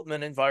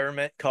development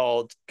environment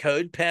called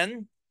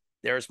CodePen.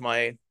 There's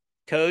my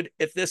code.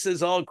 If this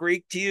is all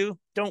Greek to you,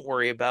 don't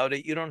worry about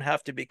it. You don't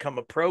have to become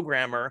a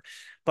programmer.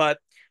 But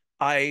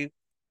I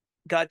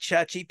got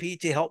ChatGPT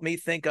to help me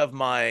think of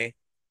my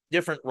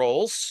different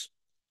roles,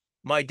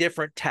 my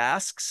different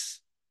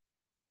tasks.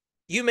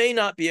 You may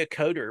not be a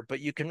coder, but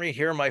you can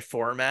rehear my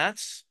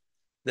formats,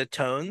 the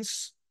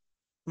tones.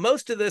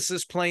 Most of this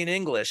is plain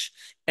English,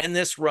 and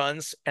this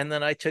runs. And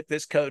then I took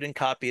this code and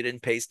copied and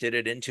pasted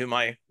it into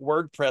my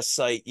WordPress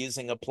site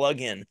using a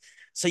plugin.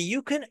 So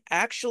you can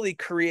actually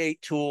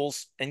create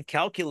tools and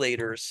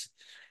calculators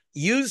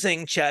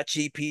using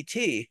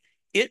ChatGPT.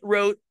 It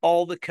wrote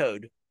all the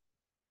code.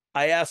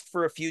 I asked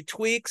for a few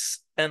tweaks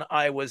and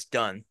I was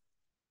done.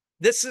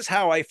 This is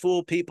how I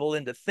fool people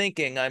into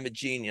thinking I'm a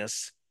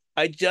genius.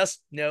 I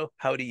just know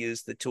how to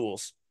use the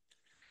tools.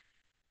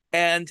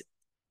 And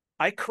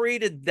I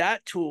created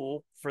that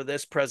tool for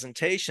this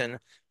presentation,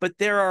 but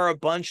there are a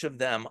bunch of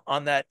them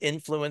on that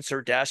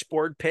influencer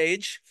dashboard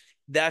page.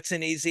 That's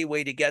an easy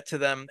way to get to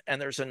them.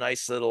 And there's a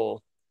nice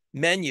little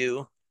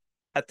menu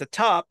at the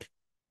top.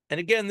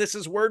 And again, this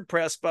is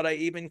WordPress, but I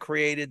even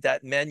created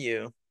that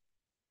menu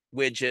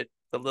widget,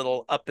 the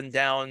little up and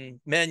down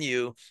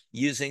menu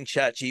using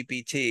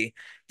ChatGPT.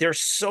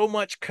 There's so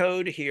much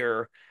code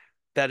here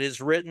that is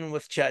written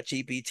with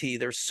ChatGPT.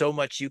 There's so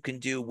much you can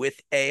do with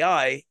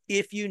AI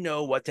if you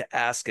know what to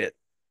ask it.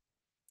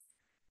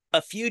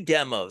 A few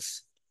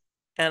demos.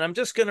 And I'm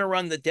just going to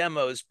run the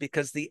demos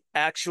because the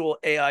actual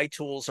AI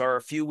tools are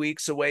a few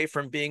weeks away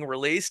from being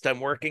released. I'm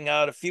working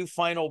out a few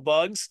final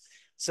bugs.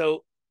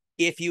 So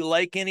if you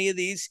like any of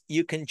these,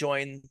 you can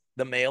join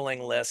the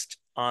mailing list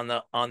on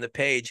the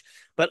page.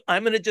 But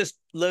I'm going to just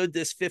load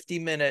this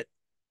 50-minute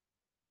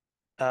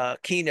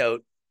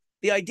keynote.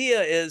 The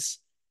idea is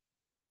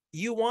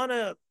you want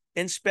to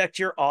inspect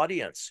your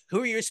audience.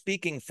 Who are you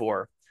speaking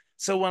for?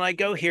 So when I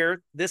go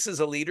here, this is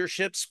a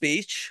leadership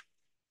speech.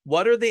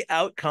 What are the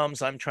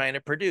outcomes I'm trying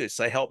to produce?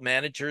 I help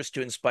managers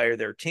to inspire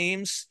their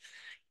teams.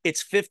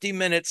 It's 50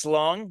 minutes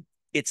long.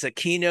 It's a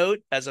keynote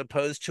as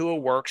opposed to a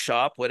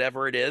workshop,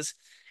 whatever it is.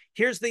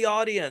 Here's the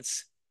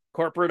audience,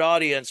 corporate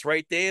audience,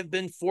 right? They have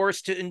been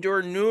forced to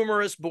endure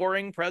numerous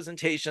boring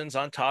presentations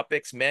on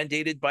topics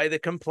mandated by the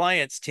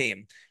compliance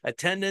team.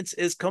 Attendance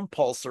is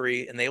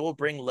compulsory and they will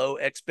bring low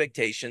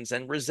expectations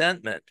and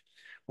resentment.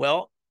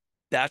 Well,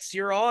 that's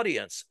your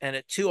audience, and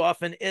it too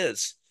often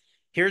is.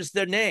 Here's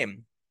their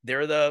name.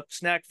 They're the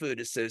Snack Food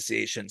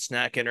Association,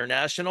 Snack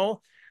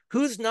International.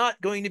 Who's not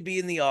going to be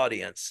in the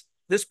audience?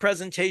 This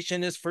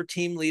presentation is for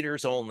team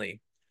leaders only.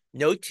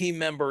 No team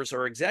members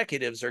or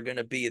executives are going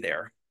to be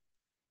there.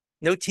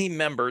 No team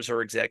members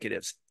or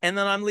executives. And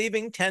then I'm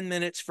leaving 10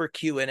 minutes for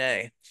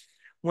Q&A.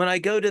 When I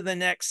go to the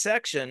next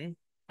section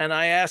and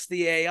I ask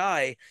the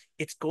AI,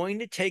 it's going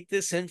to take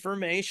this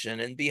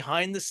information and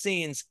behind the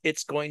scenes,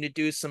 it's going to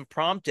do some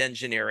prompt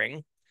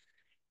engineering.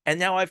 And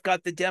now I've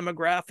got the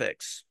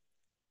demographics.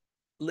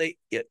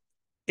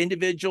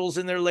 Individuals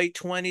in their late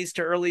 20s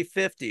to early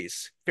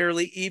 50s,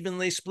 fairly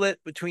evenly split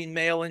between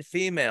male and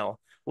female,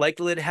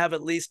 likely to have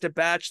at least a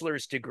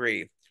bachelor's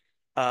degree,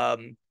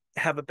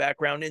 have a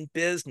background in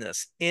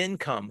business,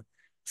 income,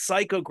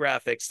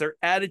 psychographics, their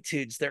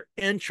attitudes, their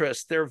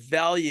interests, their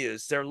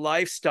values, their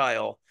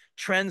lifestyle,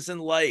 trends and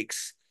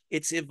likes.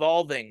 It's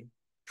evolving,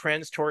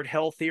 trends toward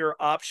healthier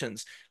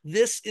options.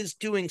 This is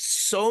doing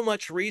so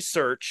much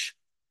research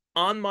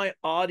on my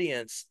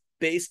audience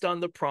based on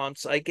the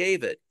prompts I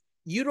gave it.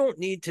 You don't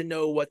need to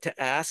know what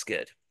to ask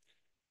it.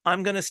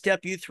 I'm going to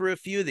step you through a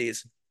few of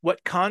these.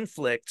 What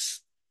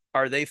conflicts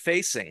are they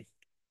facing?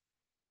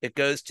 It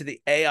goes to the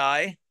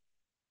AI,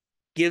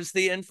 gives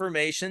the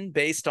information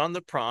based on the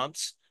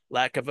prompts.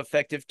 lack of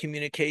effective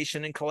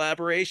communication and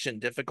collaboration,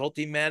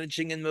 difficulty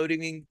managing and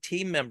motivating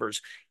team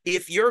members.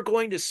 If you're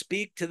going to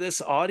speak to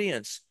this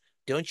audience,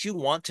 don't you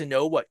want to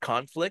know what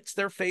conflicts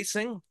they're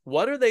facing?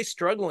 What are they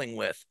struggling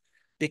with?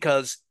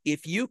 Because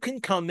if you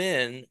can come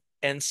in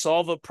and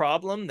solve a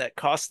problem that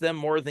costs them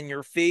more than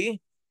your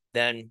fee,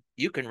 then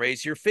you can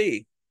raise your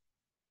fee.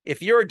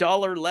 If you're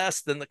 $1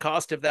 less than the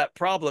cost of that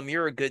problem,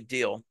 you're a good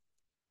deal.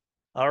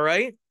 All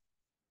right.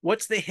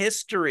 What's the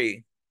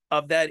history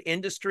of that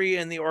industry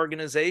and the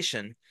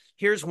organization?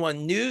 Here's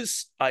one: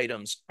 news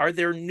items. Are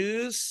there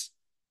news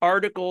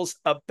articles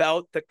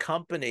about the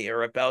company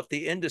or about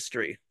the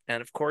industry?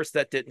 And of course,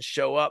 that didn't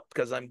show up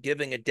because I'm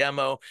giving a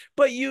demo,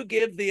 but you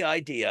give the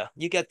idea.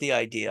 You get the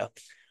idea.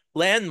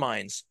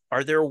 Landmines.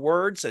 Are there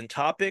words and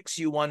topics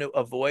you want to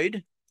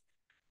avoid?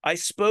 I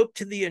spoke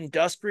to the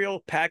Industrial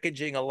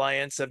Packaging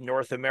Alliance of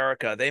North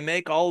America. They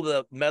make all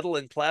the metal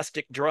and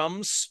plastic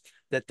drums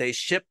that they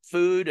ship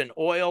food and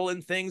oil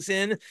and things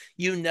in.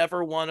 You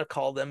never want to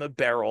call them a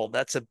barrel.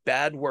 That's a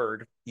bad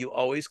word. You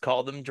always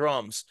call them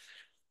drums.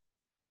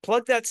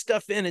 Plug that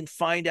stuff in and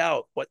find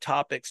out what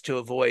topics to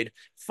avoid.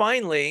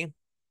 Finally,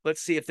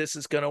 let's see if this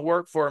is going to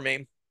work for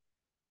me.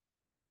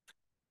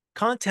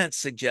 Content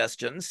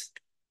suggestions.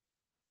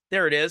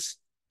 There it is.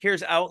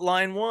 Here's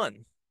outline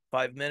 1,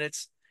 5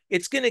 minutes.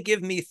 It's going to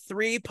give me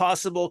 3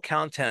 possible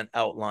content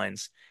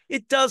outlines.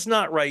 It does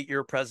not write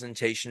your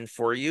presentation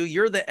for you.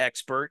 You're the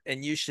expert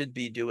and you should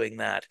be doing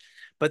that.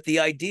 But the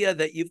idea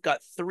that you've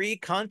got 3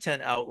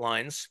 content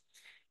outlines,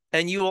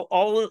 and you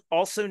will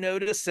also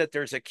notice that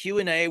there's a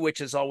Q&A,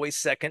 which is always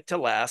second to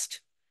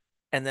last,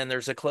 and then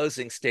there's a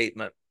closing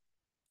statement.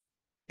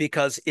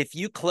 Because if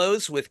you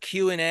close with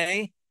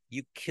Q&A,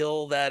 you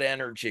kill that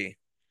energy.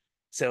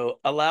 So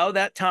allow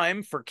that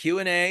time for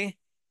Q&A,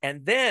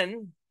 and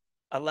then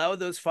allow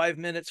those 5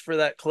 minutes for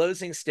that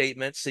closing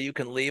statement so you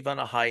can leave on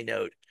a high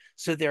note.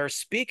 So there are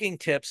speaking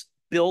tips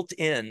built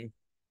in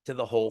to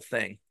the whole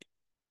thing.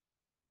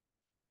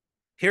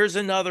 Here's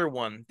another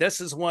one. This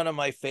is one of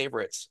my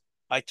favorites.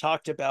 I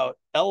talked about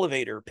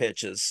elevator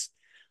pitches.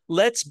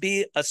 Let's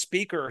be a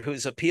speaker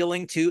who's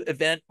appealing to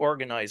event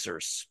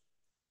organizers.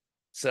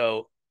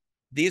 So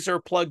these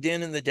are plugged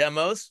in the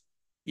demos.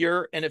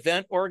 You're an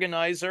event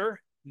organizer.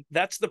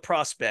 That's the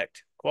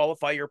prospect.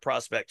 Qualify your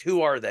prospect.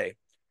 Who are they?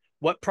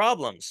 What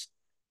problems?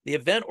 The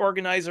event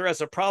organizer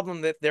has a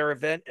problem that their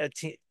event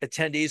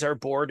attendees are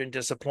bored and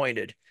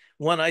disappointed.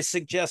 When I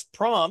suggest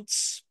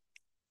prompts,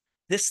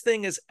 this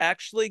thing is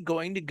actually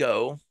going to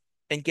go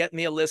and get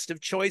me a list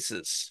of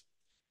choices.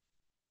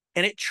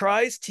 And it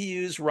tries to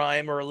use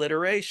rhyme or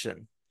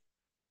alliteration.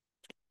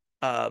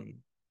 Are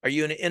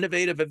you an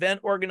innovative event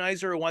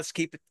organizer who wants to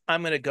keep it?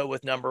 I'm going to go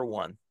with number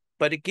 1.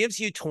 But it gives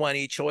you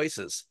 20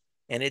 choices.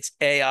 And it's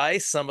AI.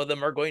 Some of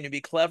them are going to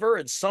be clever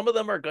and some of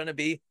them are going to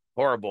be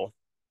horrible.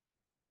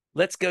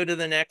 Let's go to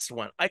the next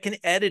one. I can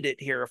edit it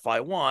here if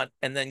I want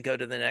and then go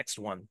to the next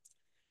one.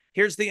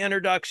 Here's the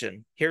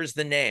introduction. Here's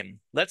the name.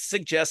 Let's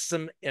suggest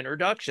some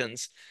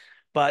introductions,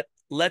 but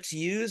let's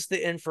use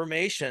the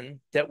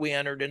information that we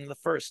entered in the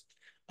first.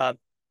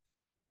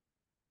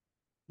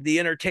 The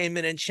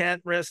entertainment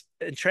enchantress,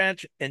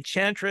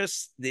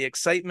 the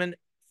excitement,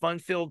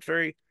 fun-filled,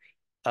 very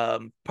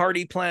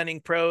party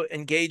planning pro,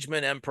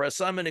 engagement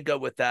empress. I'm going to go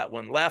with that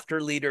one.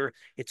 Laughter leader.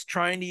 It's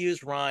trying to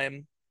use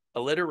rhyme,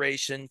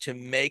 alliteration to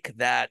make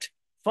that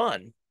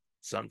fun.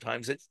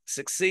 Sometimes it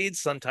succeeds,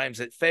 sometimes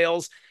it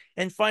fails.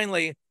 And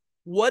finally,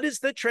 what is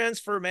the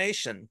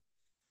transformation?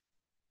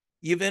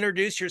 You've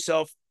introduced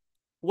yourself.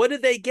 What do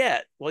they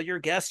get? Well, your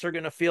guests are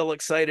going to feel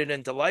excited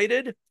and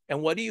delighted.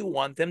 And what do you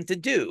want them to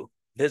do?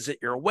 Visit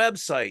your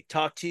website,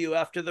 talk to you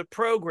after the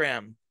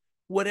program,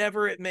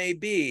 whatever it may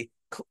be.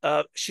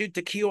 Shoot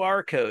the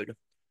QR code.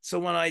 So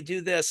when I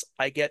do this,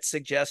 I get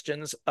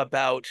suggestions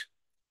about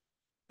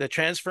the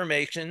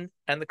transformation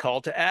and the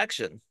call to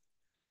action.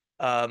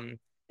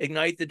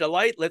 Ignite the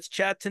delight. Let's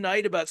chat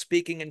tonight about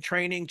speaking and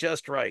training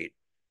just right.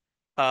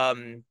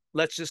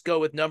 Let's just go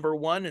with number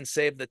 1 and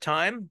save the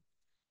time,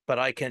 but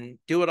I can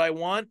do what I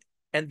want.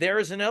 And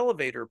there's an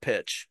elevator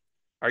pitch.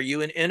 Are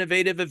you an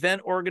innovative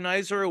event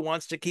organizer who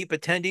wants to keep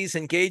attendees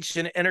engaged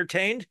and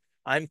entertained?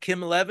 I'm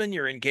Kim Levin,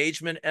 your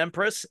engagement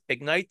empress.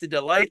 Ignite the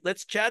delight.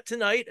 Let's chat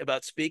tonight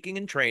about speaking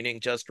and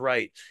training just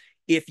right.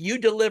 If you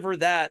deliver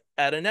that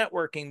at a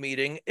networking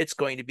meeting, it's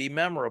going to be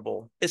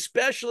memorable,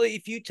 especially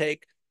if you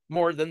take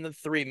more than the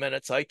 3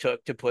 minutes I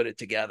took to put it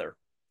together.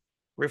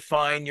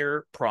 Refine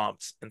your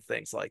prompts and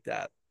things like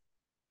that.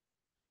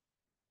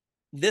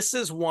 This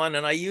is one,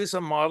 and I use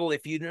a model.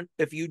 If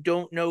you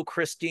don't know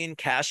Christine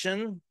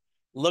Cashin,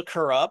 look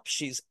her up.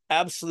 She's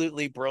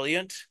absolutely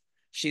brilliant.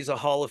 She's a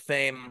Hall of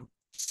Fame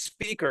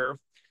speaker.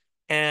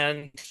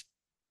 And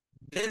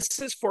this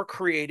is for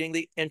creating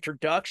the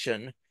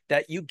introduction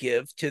that you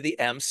give to the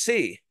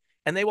MC.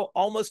 And they will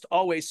almost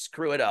always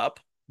screw it up.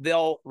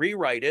 They'll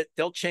rewrite it,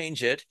 they'll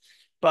change it.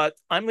 But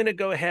I'm going to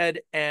go ahead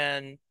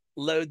and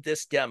load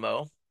this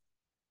demo.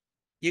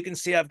 You can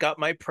see I've got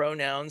my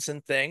pronouns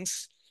and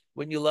things.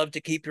 Wouldn't you love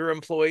to keep your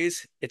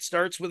employees? It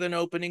starts with an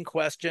opening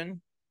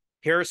question.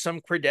 Here are some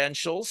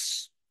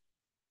credentials.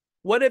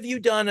 What have you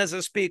done as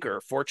a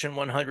speaker? Fortune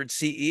 100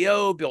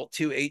 CEO, built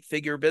 2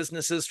 8-figure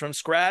businesses from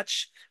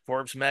scratch,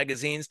 Forbes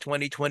Magazine's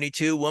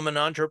 2022 Woman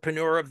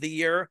Entrepreneur of the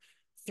Year.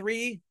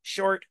 3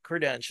 short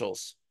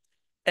credentials.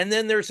 And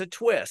then there's a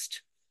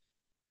twist.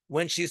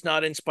 When she's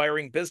not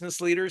inspiring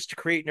business leaders to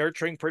create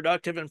nurturing,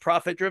 productive, and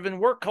profit-driven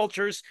work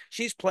cultures,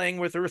 she's playing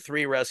with her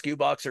 3 rescue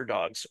boxer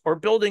dogs, or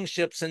building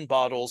ships in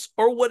bottles,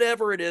 or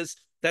whatever it is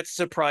that's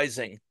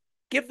surprising.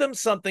 Give them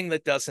something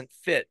that doesn't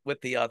fit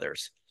with the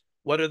others.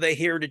 What are they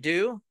here to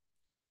do?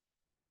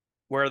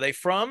 Where are they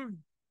from?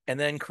 And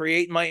then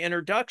create my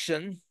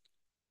introduction.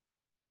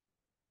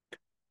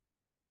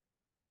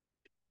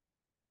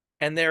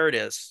 And there it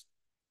is.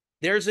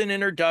 There's an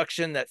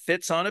introduction that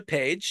fits on a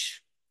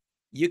page.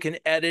 You can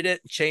edit it,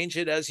 change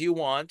it as you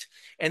want.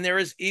 And there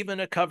is even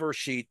a cover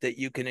sheet that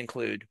you can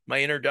include.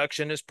 My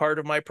introduction is part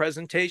of my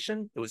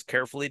presentation. It was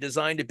carefully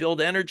designed to build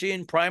energy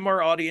and prime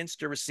our audience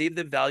to receive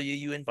the value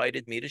you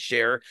invited me to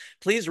share.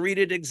 Please read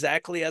it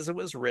exactly as it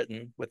was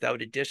written,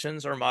 without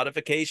additions or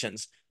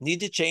modifications.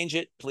 Need to change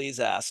it? Please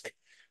ask.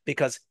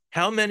 Because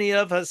how many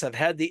of us have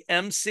had the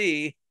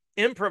MC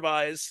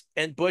improvise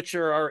and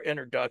butcher our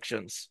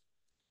introductions?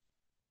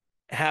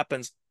 It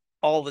happens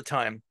all the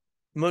time.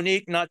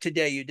 Monique, not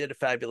today. You did a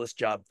fabulous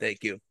job.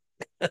 Thank you.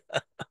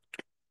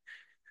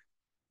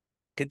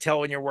 Can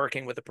tell when you're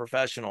working with a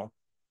professional.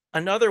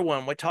 Another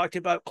one, we talked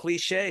about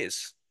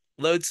cliches.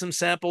 Load some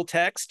sample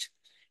text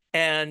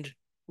and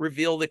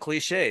reveal the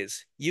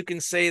cliches. You can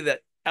say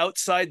that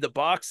outside the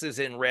box is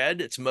in red.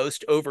 It's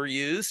most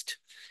overused.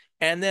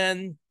 And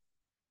then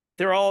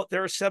there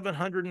are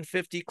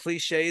 750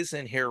 cliches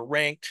in here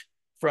ranked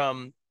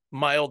from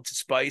mild to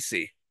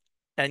spicy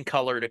and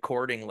colored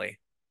accordingly.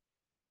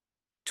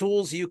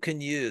 Tools you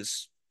can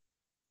use.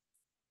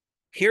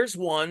 Here's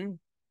one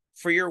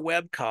for your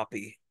web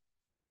copy.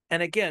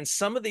 And again,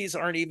 some of these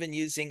aren't even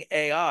using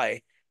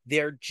AI.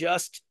 They're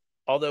just,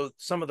 although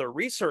some of the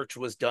research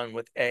was done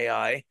with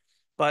AI,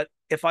 but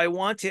if I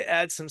want to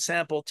add some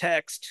sample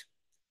text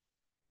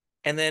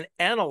and then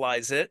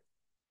analyze it,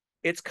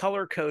 it's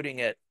color coding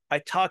it. I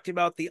talked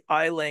about the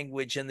I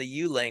language and the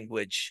U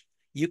language.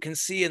 You can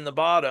see in the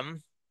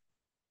bottom,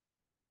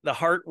 the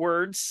heart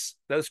words,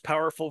 those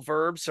powerful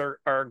verbs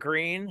are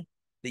green,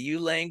 the U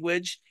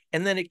language,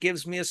 and then it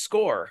gives me a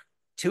score.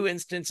 2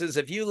 instances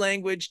of U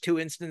language, 2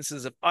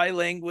 instances of I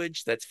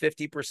language, that's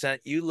 50%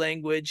 U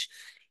language.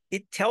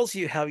 It tells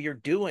you how you're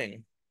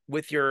doing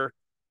with your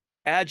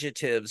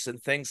adjectives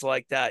and things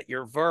like that,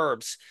 your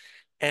verbs.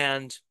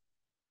 And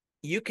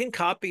you can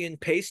copy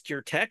and paste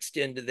your text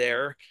into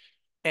there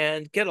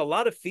and get a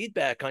lot of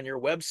feedback on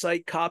your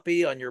website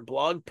copy, on your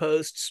blog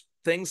posts,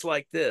 things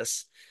like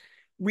this.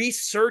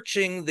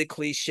 Researching the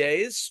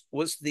cliches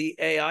was the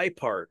AI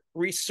part.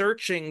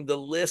 Researching the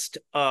list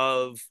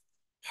of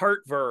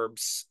heart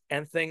verbs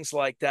and things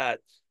like that.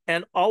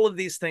 And all of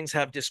these things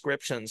have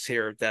descriptions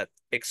here that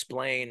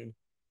explain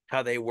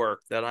how they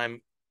work that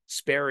I'm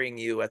sparing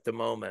you at the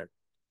moment.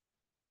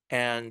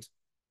 And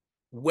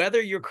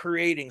whether you're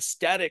creating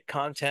static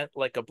content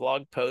like a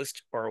blog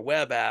post or a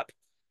web app,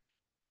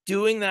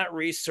 doing that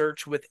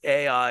research with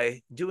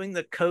AI, doing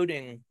the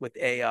coding with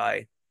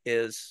AI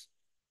is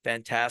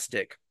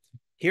fantastic.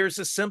 Here's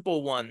a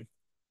simple one.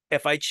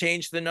 If I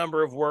change the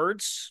number of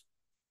words,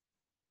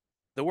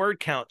 the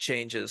word count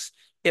changes.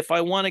 If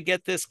I want to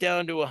get this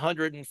down to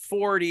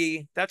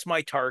 140, that's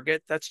my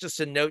target. That's just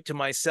a note to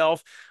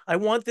myself. I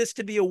want this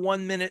to be a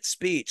 1-minute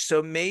speech.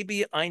 So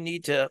maybe I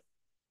need to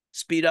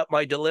speed up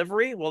my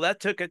delivery. Well, that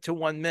took it to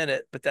 1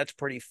 minute, but that's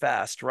pretty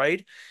fast,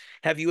 right?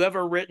 Have you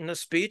ever written a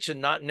speech and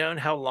not known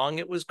how long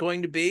it was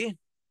going to be?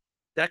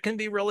 That can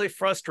be really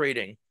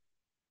frustrating.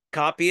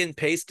 Copy and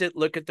paste it,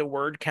 look at the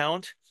word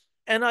count.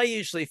 And I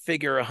usually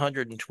figure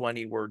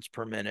 120 words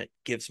per minute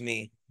gives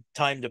me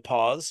time to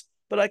pause,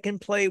 but I can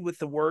play with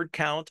the word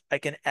count. I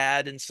can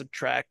add and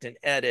subtract and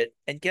edit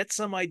and get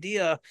some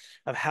idea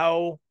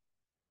of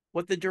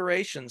what the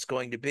duration is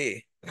going to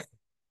be.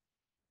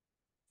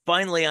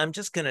 Finally, I'm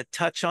just going to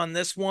touch on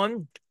this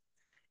one.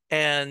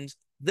 And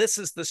this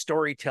is the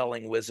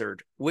storytelling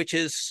wizard, which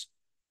is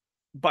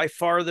by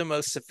far the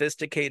most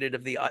sophisticated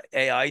of the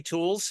AI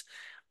tools.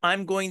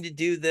 I'm going to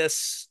do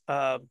this,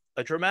 a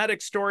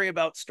dramatic story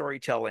about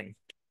storytelling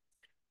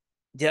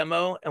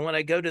demo. And when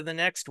I go to the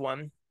next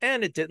one,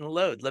 and it didn't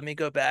load, let me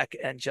go back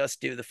and just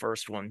do the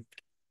first one.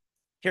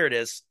 Here it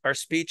is, our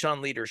speech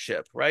on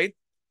leadership, right?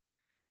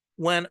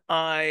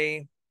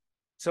 So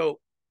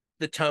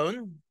the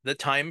tone, the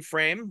time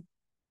frame,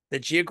 the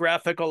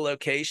geographical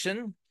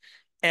location,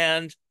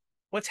 and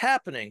what's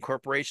happening.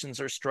 Corporations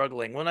are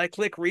struggling. When I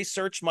click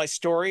research my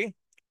story,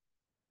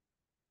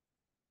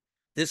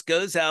 this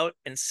goes out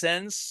and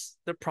sends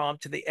the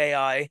prompt to the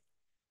AI.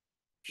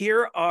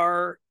 Here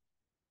are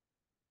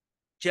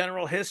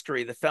general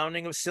history, the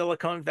founding of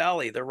Silicon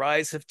Valley, the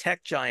rise of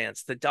tech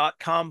giants, the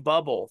dot-com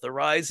bubble, the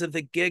rise of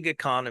the gig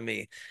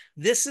economy.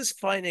 This is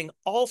finding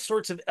all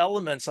sorts of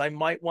elements I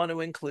might want to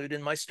include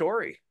in my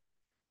story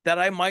that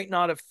I might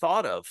not have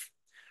thought of.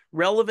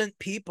 Relevant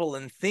people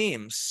and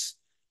themes.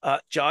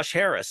 Josh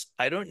Harris.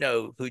 I don't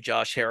know who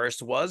Josh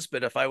Harris was,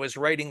 but if I was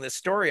writing this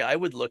story, I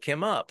would look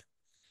him up.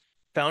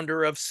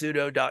 Founder of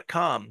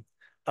pseudo.com.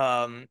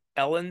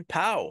 Ellen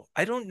Pao.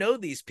 I don't know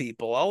these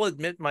people. I'll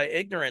admit my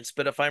ignorance,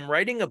 but if I'm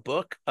writing a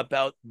book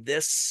about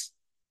this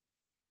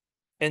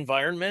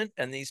environment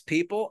and these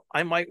people,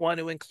 I might want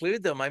to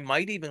include them. I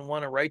might even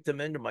want to write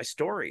them into my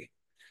story.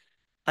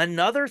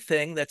 Another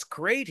thing that's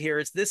great here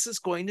is this is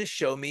going to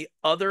show me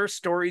other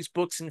stories,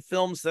 books, and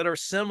films that are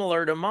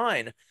similar to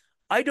mine.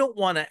 I don't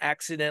want to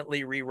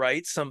accidentally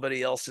rewrite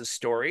somebody else's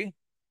story.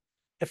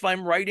 If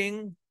I'm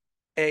writing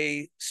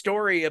a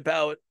story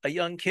about a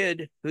young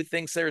kid who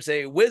thinks there's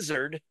a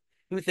wizard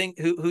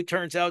who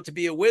turns out to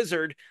be a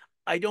wizard,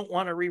 I don't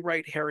want to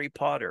rewrite Harry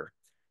Potter.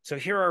 So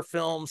here are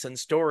films and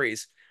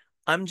stories.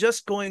 I'm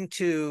just going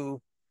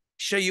to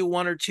show you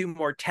one or two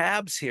more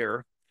tabs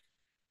here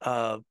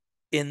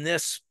in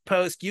this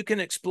post. You can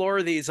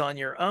explore these on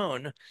your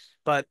own,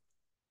 but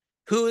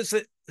who is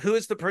it? Who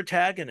is the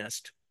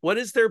protagonist? What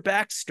is their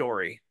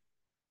backstory?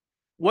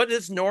 What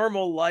does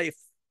normal life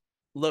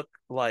look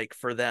like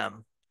for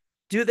them?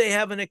 Do they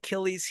have an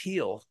Achilles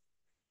heel?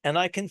 And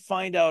I can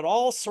find out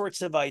all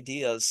sorts of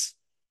ideas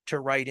to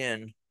write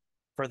in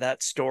for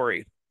that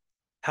story.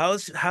 How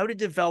to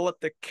develop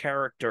the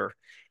character.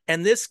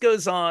 And this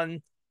goes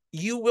on.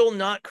 You will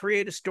not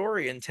create a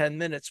story in 10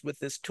 minutes with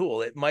this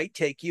tool. It might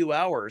take you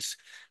hours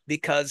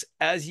because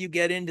as you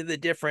get into the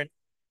different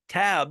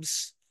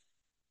tabs,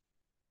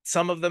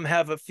 some of them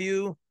have a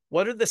few.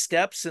 What are the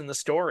steps in the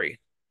story?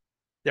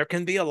 There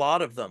can be a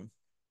lot of them.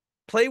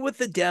 Play with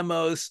the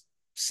demos,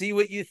 see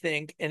what you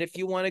think. And if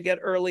you want to get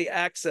early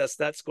access,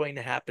 that's going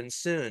to happen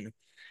soon.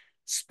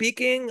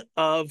 Speaking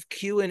of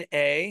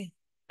Q&A,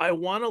 I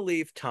want to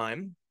leave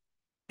time.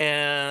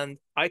 And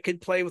I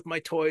could play with my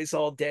toys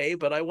all day,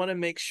 but I want to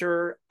make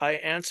sure I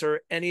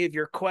answer any of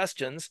your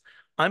questions.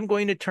 I'm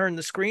going to turn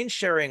the screen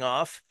sharing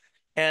off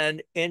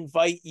and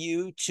invite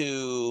you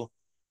to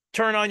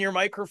turn on your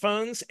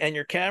microphones and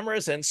your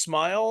cameras and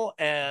smile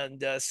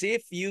and see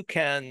if you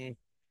can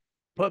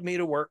put me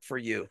to work for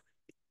you.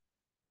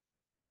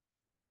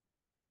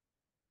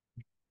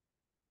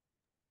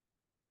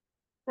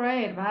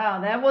 Great.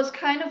 Wow. That was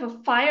kind of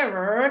a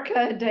firework,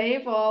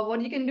 Dave, of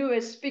what you can do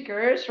as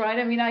speakers, right?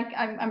 I mean,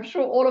 I'm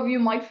sure all of you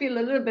might feel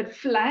a little bit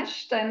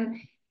flashed and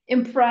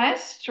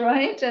impressed,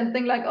 right? And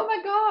think like, oh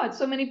my God,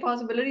 so many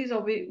possibilities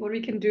of what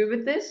we can do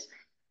with this.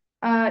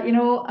 And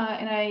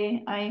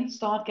I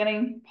start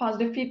getting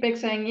positive feedback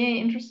saying, yay,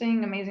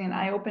 interesting, amazing, and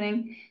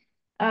eye-opening.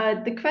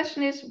 The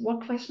question is,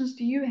 what questions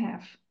do you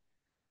have?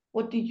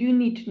 What do you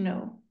need to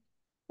know?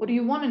 What do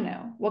you want to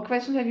know? What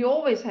questions have you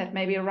always had,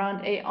 maybe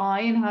around AI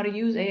and how to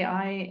use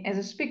AI as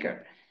a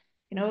speaker?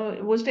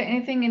 Was there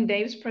anything in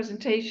Dave's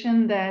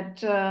presentation that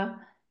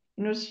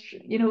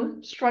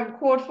struck a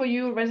chord for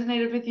you,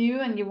 resonated with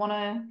you, and you want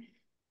to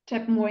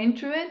tap more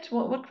into it?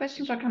 What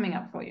questions are coming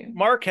up for you?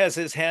 Mark has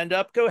his hand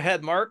up. Go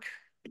ahead, Mark.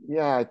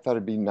 Yeah, I thought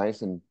it'd be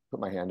nice and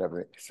put my hand up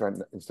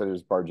instead of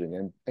just barging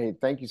in. Hey,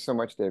 thank you so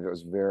much, Dave. It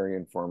was very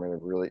informative,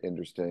 really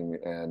interesting,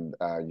 and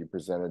you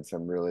presented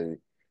some really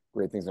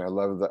great things. And I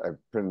love that I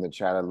put in the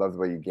chat. I love the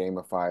way you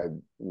gamified,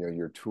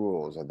 your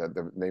tools.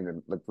 That made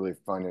them look really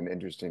fun and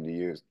interesting to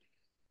use.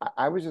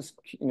 I was just,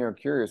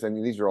 curious. I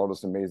mean, these are all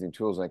just amazing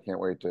tools, and I can't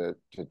wait to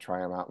try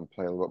them out and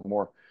play a little bit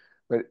more.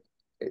 But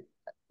it,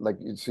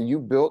 so you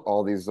built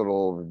all these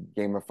little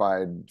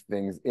gamified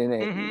things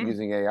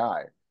using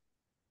AI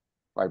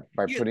by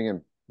You, putting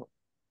in.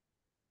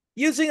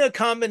 Using a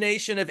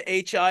combination of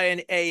HI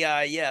and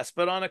AI, yes,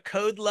 but on a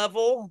code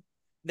level,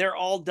 they're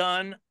all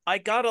done. I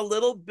got a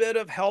little bit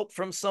of help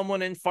from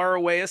someone in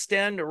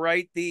Farawaystan to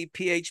write the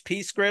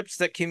PHP scripts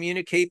that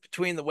communicate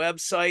between the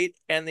website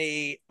and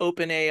the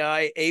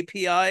OpenAI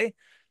API,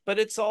 but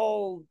it's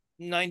all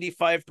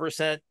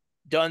 95%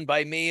 done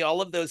by me.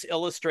 All of those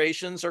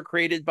illustrations are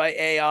created by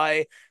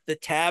AI. The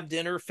tabbed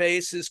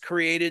interface is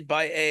created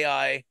by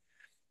AI.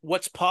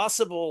 What's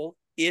possible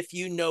if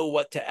you know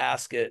what to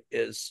ask it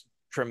is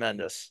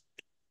tremendous.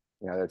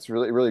 Yeah, that's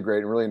really, really great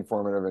and really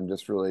informative and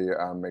just really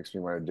makes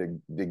me want to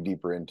dig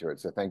deeper into it.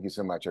 So thank you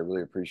so much. I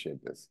really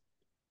appreciate this.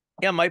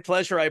 Yeah, my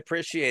pleasure. I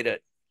appreciate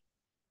it.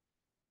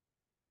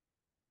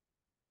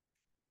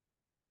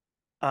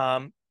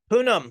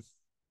 Poonam.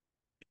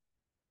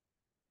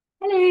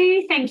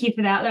 Hello, thank you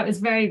for that. That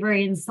was very,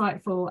 very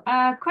insightful.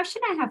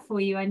 Question I have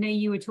for you. I know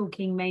you were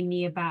talking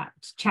mainly about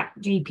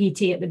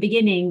ChatGPT at the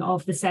beginning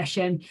of the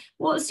session.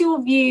 What's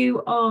your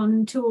view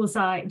on tools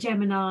like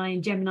Gemini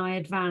and Gemini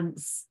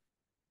Advance?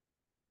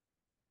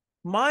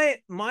 My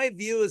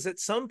view is at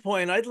some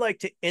point I'd like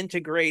to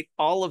integrate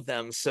all of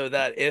them so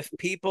that if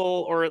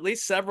people, or at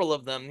least several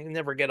of them, you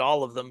never get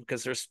all of them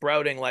because they're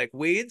sprouting like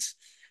weeds.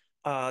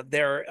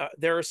 There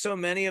are so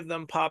many of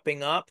them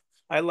popping up.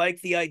 I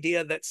like the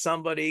idea that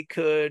somebody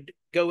could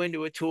go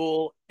into a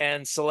tool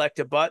and select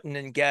a button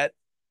and get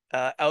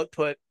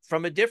output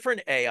from a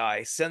different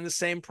AI, send the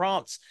same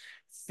prompts,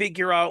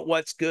 figure out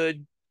what's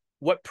good,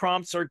 what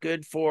prompts are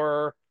good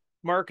for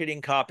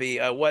marketing copy,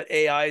 what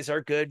AIs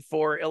are good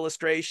for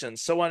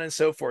illustrations, so on and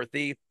so forth.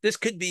 This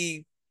could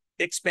be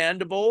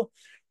expandable.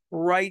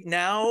 Right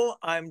now,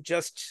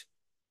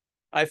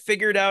 I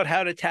figured out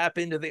how to tap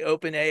into the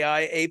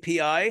OpenAI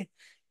API,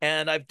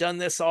 and I've done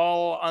this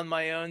all on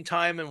my own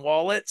time and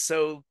wallet.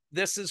 So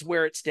this is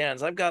where it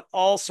stands. I've got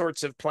all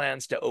sorts of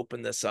plans to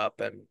open this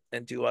up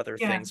and do other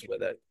things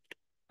with it.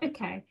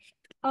 Okay.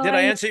 Did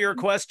I answer your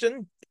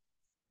question?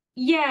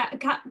 Yeah,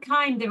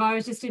 kind of. I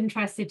was just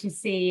interested to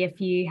see if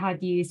you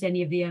had used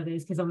any of the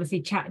others, because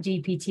obviously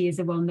ChatGPT is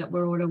the one that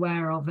we're all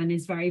aware of and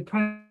is very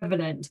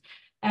prevalent.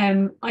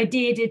 I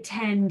did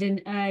attend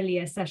an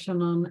earlier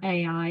session on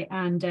AI,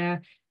 and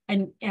a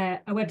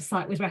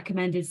website was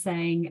recommended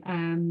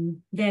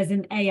saying there's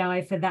an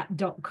AI for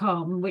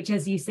that.com, which,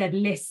 as you said,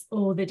 lists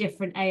all the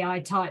different AI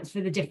types for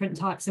the different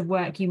types of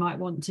work you might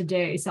want to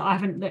do. So I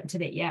haven't looked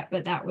at it yet,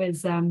 but that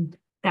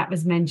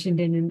was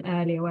mentioned in an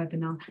earlier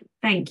webinar.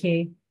 Thank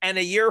you. And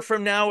a year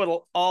from now,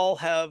 it'll all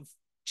have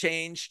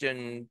changed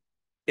and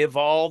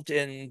evolved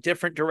in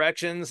different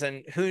directions.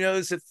 And who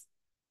knows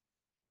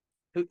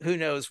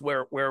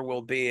where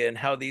we'll be and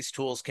how these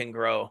tools can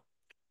grow.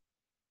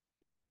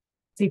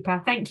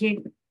 Super. Thank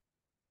you.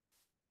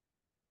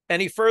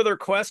 Any further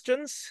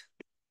questions?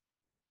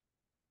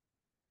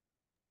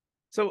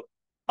 So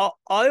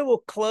I will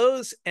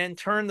close and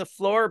turn the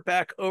floor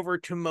back over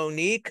to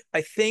Monique.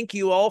 I thank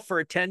you all for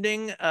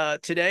attending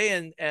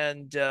today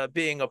and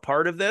being a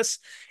part of this.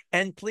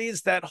 And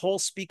please, that whole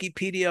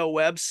Speakipedia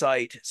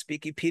website,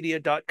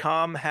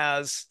 speakipedia.com,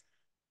 has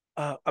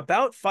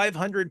about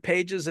 500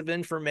 pages of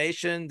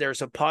information.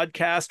 There's a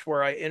podcast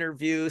where I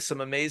interview some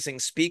amazing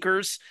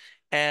speakers,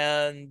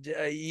 and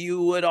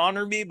you would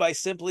honor me by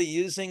simply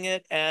using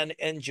it and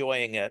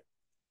enjoying it.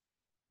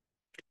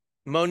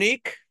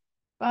 Monique?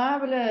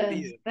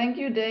 Fabulous. Thank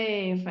you,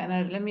 Dave.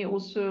 And let me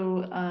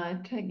also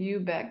tag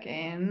you back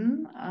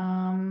in.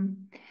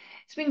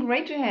 It's been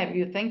great to have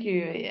you. Thank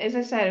you. As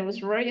I said, it was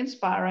very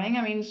inspiring.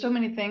 I mean, so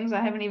many things I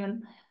haven't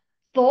even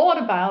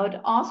thought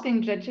about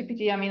asking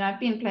ChatGPT. I mean, I've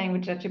been playing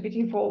with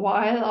ChatGPT for a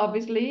while,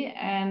 obviously,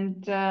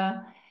 and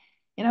a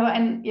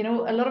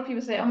lot of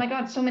people say, "Oh my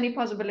God, so many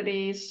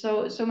possibilities,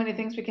 so many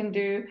things we can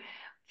do."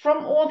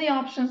 From all the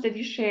options that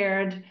you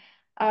shared,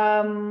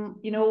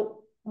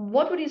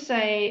 what would you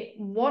say?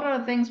 What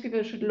are things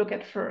people should look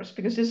at first?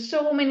 Because there's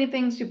so many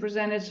things you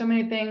presented, so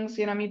many things.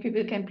 I mean,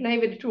 people can play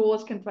with the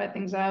tools, can try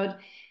things out,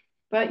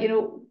 but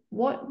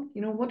what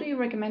do you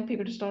recommend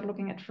people to start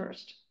looking at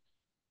first?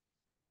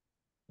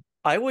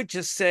 I would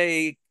just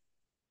say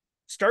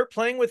start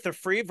playing with the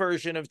free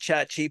version of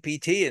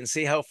ChatGPT and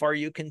see how far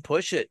you can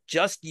push it.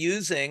 Just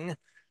using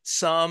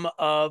some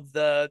of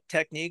the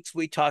techniques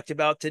we talked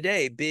about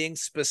today, being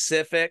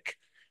specific,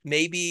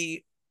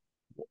 maybe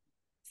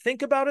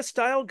think about a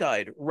style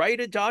guide, write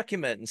a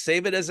document and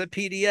save it as a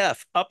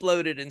PDF,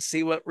 upload it and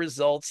see what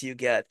results you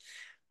get.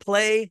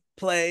 Play,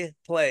 play,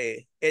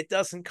 play. It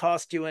doesn't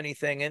cost you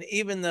anything. And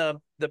even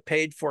the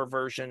paid for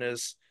version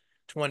is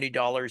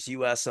 $20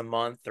 US a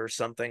month or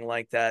something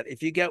like that.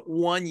 If you get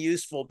one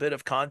useful bit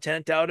of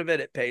content out of it,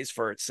 it pays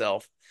for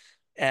itself.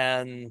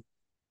 And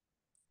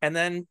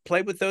then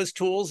play with those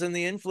tools in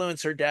the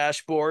influencer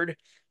dashboard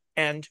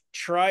and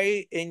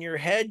try in your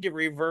head to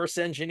reverse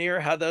engineer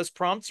how those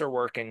prompts are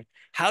working.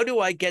 How do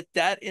I get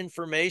that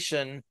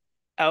information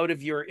out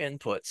of your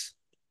inputs?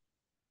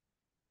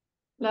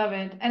 Love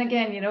it. And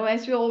again,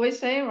 as we always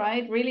say,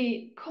 right,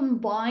 really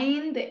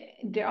combine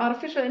the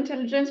artificial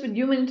intelligence with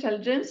human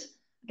intelligence.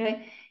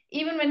 Okay.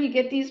 Even when you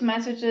get these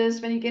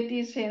messages, when you get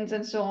these hints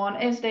and so on,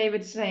 as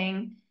David's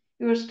saying,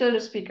 you're still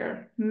a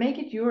speaker. Make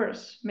it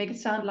yours. Make it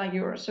sound like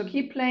yours. So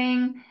keep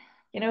playing,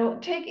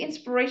 take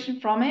inspiration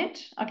from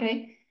it.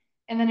 Okay.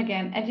 And then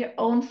again, add your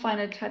own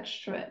final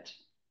touch to it.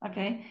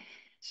 Okay.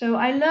 So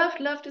I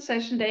loved the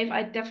session, Dave.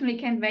 I definitely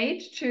can't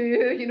wait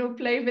to,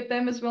 play with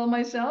them as well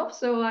myself.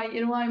 So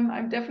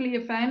I'm definitely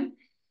a fan.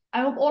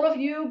 I hope all of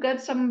you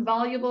got some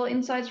valuable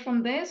insights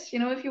from this.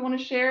 If you want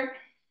to share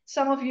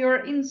some of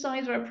your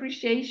insights or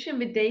appreciation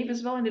with Dave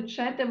as well in the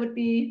chat, that would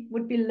be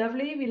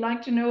lovely. We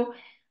like to know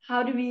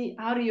how do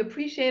you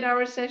appreciate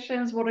our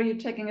sessions? What are you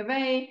taking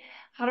away?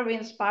 How do we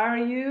inspire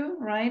you,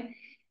 right?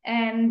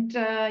 And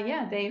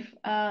yeah, Dave,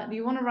 do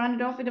you want to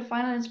round it off with a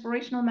final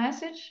inspirational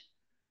message?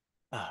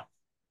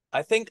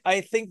 I think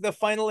the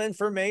final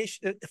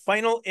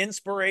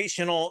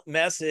inspirational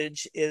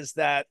message is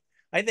that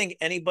I think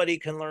anybody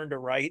can learn to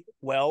write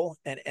well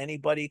and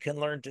anybody can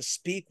learn to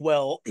speak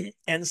well.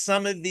 And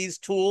some of these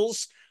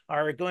tools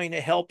are going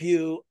to help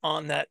you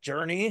on that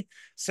journey.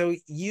 So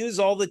use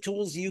all the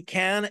tools you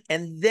can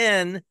and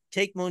then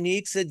take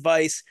Monique's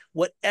advice,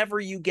 whatever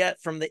you get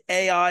from the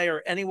AI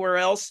or anywhere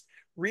else,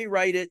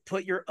 rewrite it,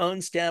 put your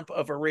own stamp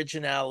of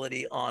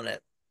originality on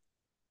it.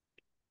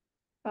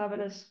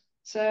 Fabulous.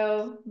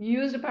 So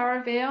use the power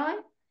of AI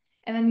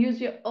and then use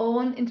your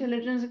own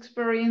intelligence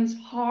experience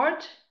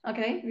heart.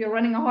 Okay, if you're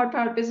running a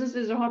heart-powered business,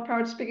 this is a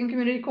heart-powered speaking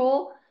community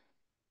call.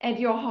 At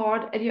your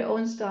heart, at your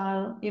own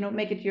style,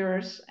 make it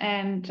yours.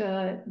 And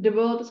the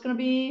world is going to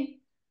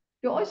be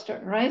your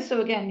oyster, right?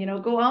 So again,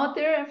 go out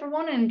there,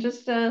 everyone, and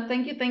just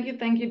thank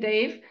you,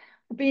 Dave,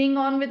 being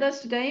on with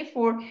us today,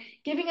 for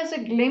giving us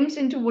a glimpse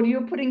into what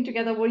you're putting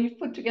together, what you've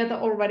put together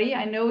already.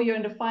 I know you're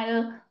in the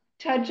final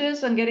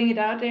touches on getting it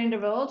out there in the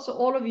world. So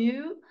all of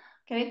you,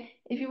 okay,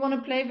 if you want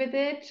to play with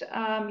it,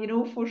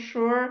 for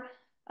sure,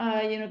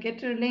 get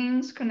to the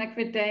links, connect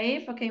with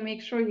Dave. Okay,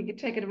 make sure you can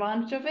take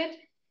advantage of it.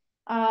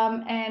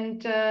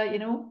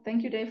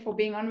 Thank you, Dave, for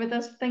being on with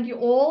us. Thank you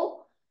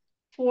all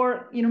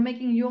for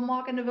making your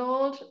mark in the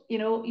world,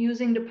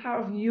 using the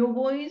power of your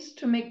voice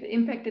to make the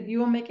impact that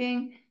you're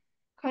making,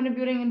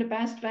 contributing in the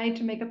best way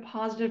to make a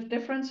positive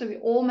difference. So we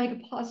all make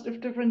a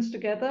positive difference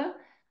together.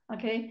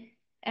 Okay.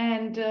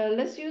 And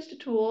let's use the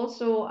tool.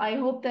 So I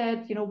hope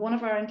that, one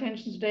of our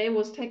intentions today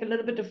was take a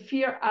little bit of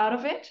fear out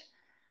of it,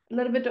 a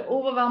little bit of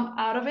overwhelm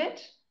out of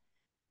it,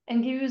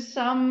 and give you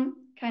some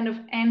kind of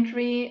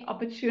entry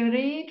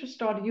opportunity to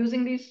start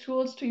using these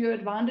tools to your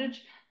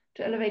advantage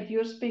to elevate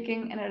your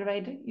speaking and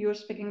elevate your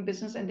speaking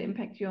business and the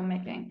impact you're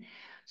making.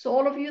 So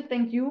all of you,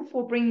 thank you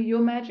for bringing your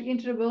magic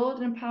into the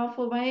world in a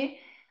powerful way.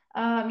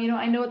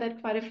 I know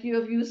that quite a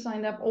few of you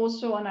signed up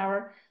also on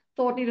our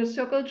Thought Leader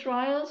Circle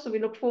trial. So we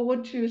look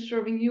forward to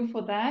serving you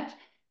for that.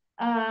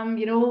 In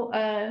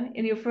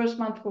your first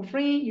month for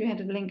free, you had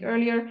the link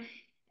earlier.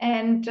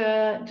 And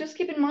just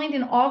keep in mind,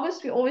 in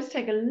August, we always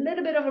take a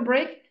little bit of a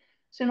break.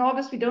 So in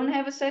August, we don't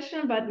have a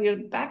session, but we're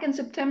back in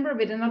September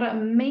with another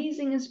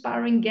amazing,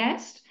 inspiring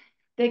guest.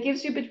 That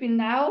gives you between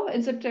now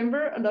and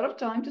September a lot of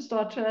time to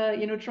start,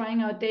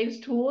 trying out Dave's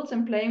tools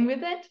and playing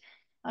with it.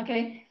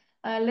 Okay,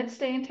 let's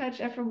stay in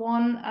touch,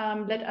 everyone.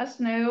 Let us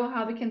know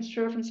how we can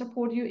serve and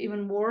support you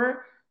even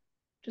more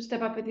to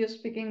step up with your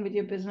speaking, with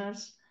your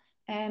business,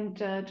 and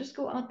just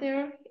go out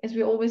there, as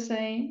we always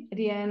say at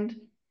the end,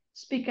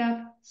 speak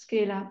up,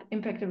 scale up,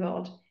 impact the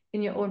world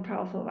in your own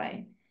powerful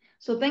way.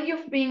 So thank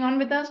you for being on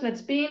with us.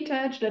 Let's be in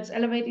touch. Let's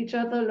elevate each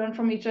other, learn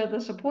from each other,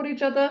 support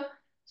each other,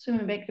 so we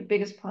make the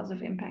biggest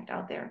positive impact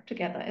out there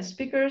together as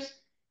speakers,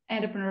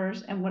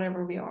 entrepreneurs, and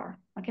whatever we are.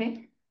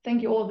 Okay.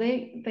 Thank you all,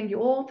 Dave. Thank you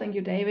all. Thank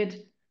you,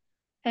 David.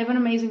 Have an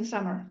amazing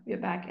summer. We're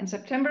back in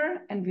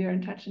September, and we are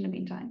in touch in the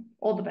meantime.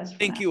 All the best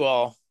for now. Thank you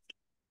all.